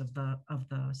trials of the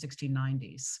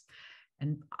 1690s.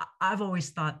 And I've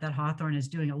always thought that Hawthorne is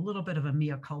doing a little bit of a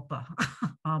mea culpa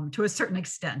to a certain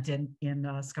extent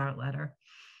in Scarlet Letter.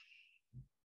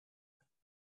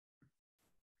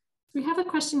 We have a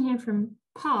question here from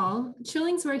Paul.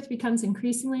 Chillingsworth becomes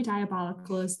increasingly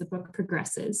diabolical as the book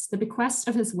progresses. The bequest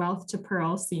of his wealth to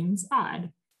Pearl seems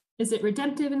odd. Is it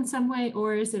redemptive in some way,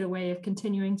 or is it a way of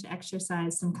continuing to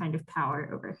exercise some kind of power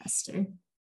over Hester?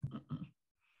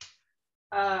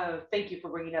 Thank you for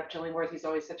bringing up Chillingworth. He's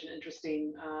always such an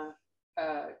interesting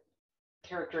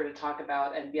character to talk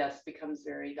about, and yes, becomes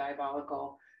very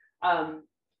diabolical.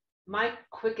 My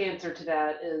quick answer to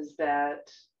that is that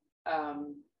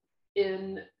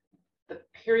in the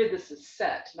period this is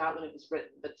set, not when it was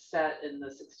written, but set in the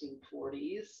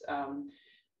 1640s,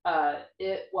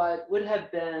 it would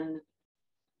have been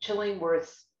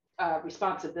Chillingworth's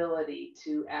responsibility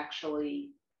to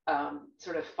actually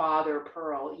sort of father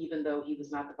Pearl, even though he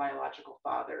was not the biological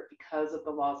father, because of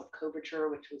the laws of coverture,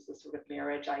 which was the sort of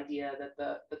marriage idea that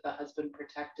the husband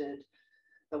protected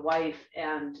the wife,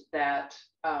 and that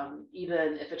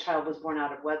even if a child was born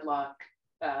out of wedlock,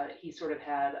 he sort of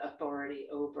had authority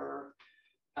over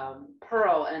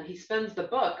Pearl. And he spends the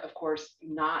book, of course,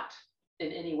 not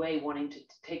in any way wanting to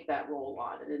take that role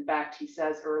on. And in fact, he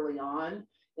says early on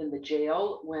in the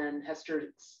jail, when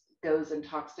Hester goes and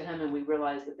talks to him and we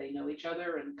realize that they know each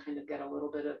other and kind of get a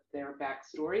little bit of their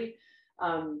backstory,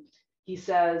 he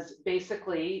says,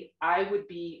 basically,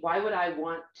 why would I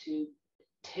want to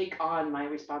take on my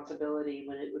responsibility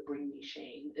when it would bring me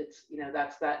shame? It's, you know,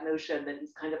 that's that notion that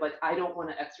he's kind of like, I don't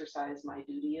want to exercise my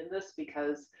duty in this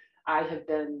because I have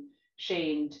been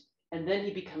shamed. And then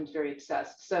he becomes very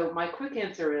obsessed. So my quick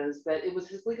answer is that it was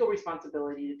his legal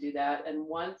responsibility to do that. And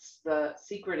once the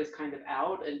secret is kind of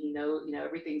out and you know,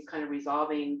 everything's kind of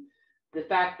resolving, the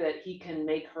fact that he can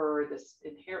make her this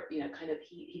inherit, you know, kind of,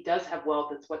 he does have wealth.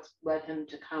 That's what's led him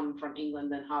to come from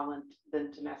England, then Holland,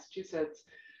 then to Massachusetts,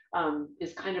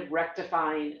 is kind of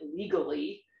rectifying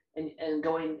legally and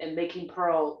going and making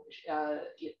Pearl,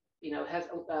 you know, has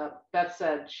Beth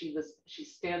said she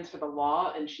stands for the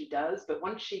law, and she does, but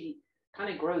once she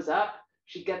kind of grows up,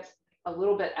 she gets a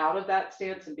little bit out of that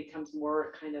stance and becomes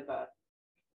more kind of a,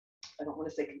 I don't want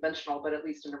to say conventional, but at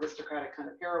least an aristocratic kind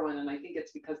of heroine. And I think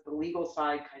it's because the legal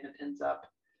side kind of ends up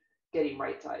getting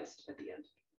right-sized at the end.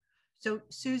 So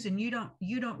Susan, you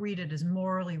don't read it as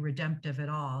morally redemptive at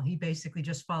all. He basically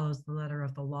just follows the letter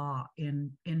of the law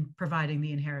in providing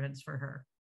the inheritance for her.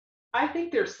 I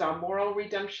think there's some moral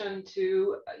redemption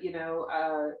too, you know,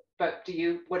 but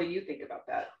what do you think about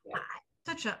that? Yeah.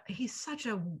 He's such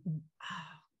a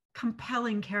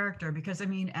compelling character, because I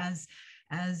mean, as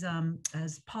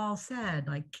Paul said,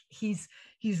 like he's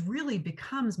really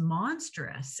becomes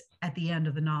monstrous at the end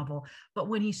of the novel. But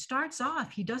when he starts off,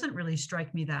 he doesn't really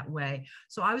strike me that way.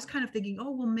 So I was kind of thinking,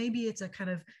 oh, well, maybe it's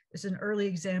an early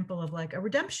example of like a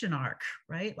redemption arc,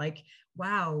 right? Like,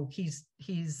 wow, he's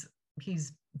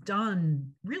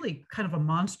done really kind of a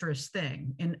monstrous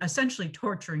thing in essentially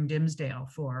torturing Dimsdale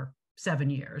for 7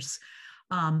 years.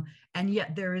 And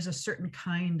yet there is a certain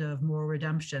kind of moral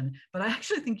redemption. But I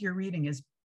actually think your reading is,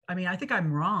 I mean, I think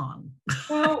I'm wrong.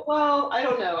 Well, I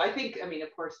don't know. I think, I mean,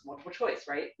 of course, multiple choice,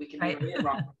 right? We can be right and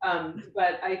wrong.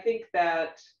 But I think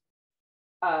that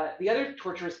the other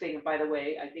torturous thing, by the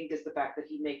way, I think is the fact that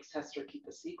he makes Hester keep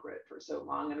a secret for so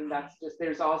long. I mean, that's just,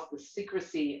 there's also the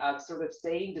secrecy of sort of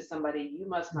saying to somebody, you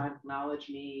must not acknowledge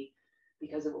me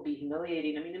because it will be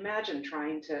humiliating. I mean, imagine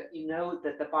trying to, you know,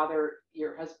 that the father,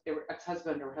 your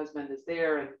ex-husband or husband is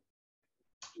there, and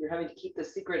you're having to keep the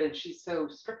secret, and she's so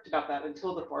strict about that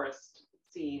until the forest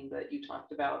scene that you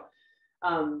talked about.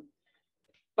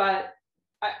 But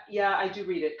yeah, I do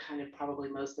read it kind of probably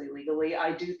mostly legally.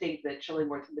 I do think that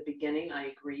Chillingworth in the beginning, I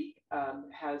agree,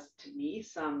 has to me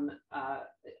some, I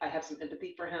have some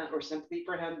empathy for him or sympathy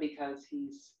for him, because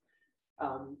he's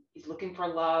looking for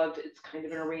love. It's kind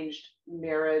of an arranged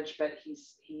marriage, but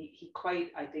he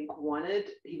quite, I think, wanted,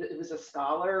 he was a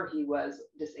scholar, he was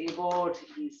disabled,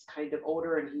 he's kind of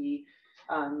older, and he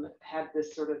had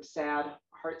this sort of sad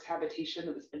heart's habitation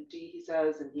that was empty, he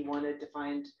says, and he wanted to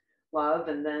find love.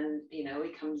 And then, you know,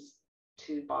 he comes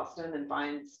to Boston and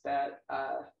finds that,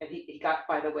 and he got,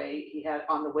 by the way, he had,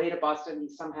 on the way to Boston, he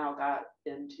somehow got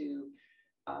into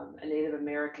a Native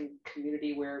American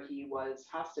community where he was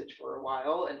hostage for a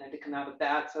while and had to come out of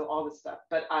that. So all this stuff,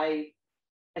 but I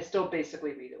still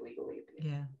basically read it legally.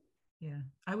 Yeah. Yeah,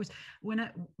 I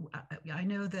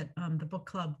know that the book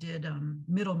club did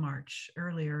Middlemarch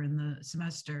earlier in the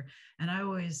semester, and I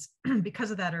always,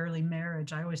 because of that early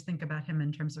marriage, I always think about him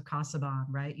in terms of Casaubon,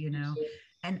 right? You know,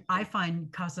 and I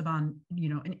find Casaubon, you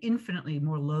know, an infinitely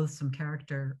more loathsome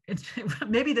character.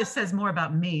 Maybe this says more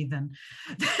about me than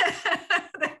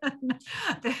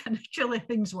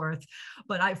Chillingsworth,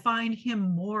 but I find him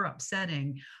more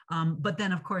upsetting. But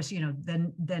then, of course, you know,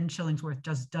 then Chillingsworth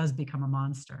does become a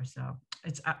monster. So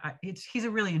he's a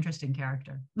really interesting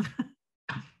character.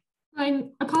 I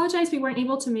apologize we weren't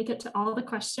able to make it to all the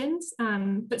questions,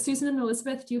 but Susan and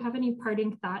Elizabeth, do you have any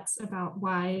parting thoughts about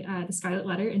why the Scarlet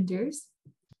Letter endures?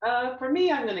 For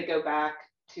me, I'm going to go back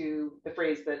to the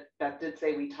phrase that Beth did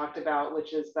say we talked about,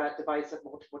 which is that device of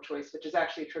multiple choice, which is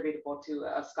actually attributable to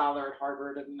a scholar at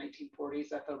Harvard in the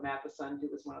 1940s, F.O. Matheson, who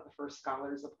was one of the first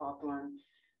scholars of Hawthorne.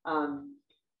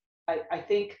 I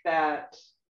think that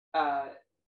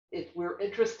if we're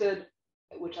interested,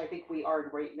 which I think we are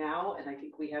right now, and I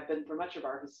think we have been for much of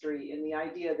our history, in the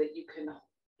idea that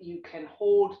you can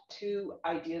hold two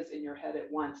ideas in your head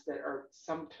at once that are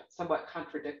somewhat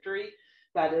contradictory.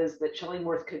 That is, that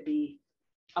Chillingworth could be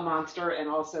a monster and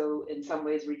also in some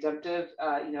ways redemptive.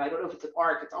 You know, I don't know if it's an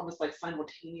arc, it's almost like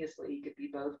simultaneously he could be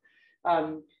both.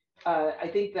 I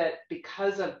think that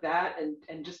because of that,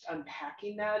 and just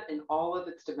unpacking that in all of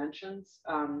its dimensions,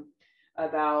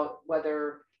 about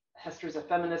whether Hester's a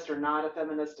feminist or not a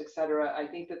feminist, etc., I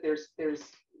think that there's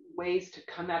ways to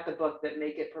come at the book that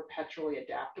make it perpetually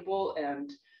adaptable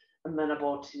and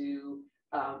amenable to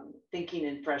thinking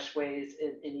in fresh ways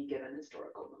in any given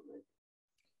historical moment.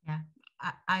 Yeah,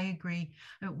 I agree.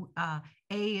 A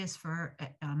is for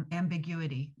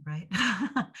ambiguity, right?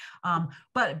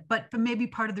 But maybe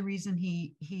part of the reason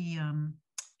he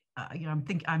you know,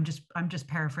 I'm just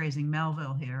paraphrasing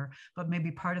Melville here, but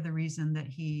maybe part of the reason that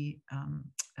he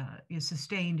is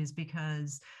sustained is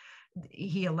because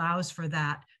he allows for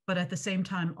that, but at the same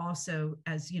time also,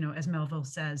 as you know, as Melville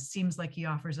says, seems like he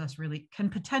offers us can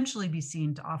potentially be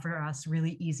seen to offer us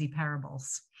really easy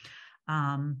parables.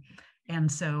 And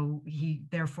so he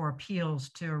therefore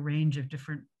appeals to a range of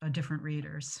different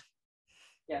readers.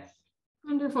 Yes.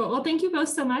 Wonderful. Well, thank you both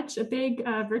so much. A big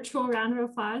virtual round of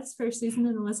applause for Susan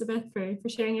and Elizabeth for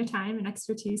sharing your time and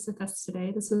expertise with us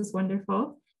today. This was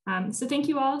wonderful. So thank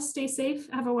you all. Stay safe.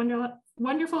 Have a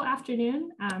wonderful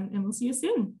afternoon, and we'll see you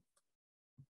soon.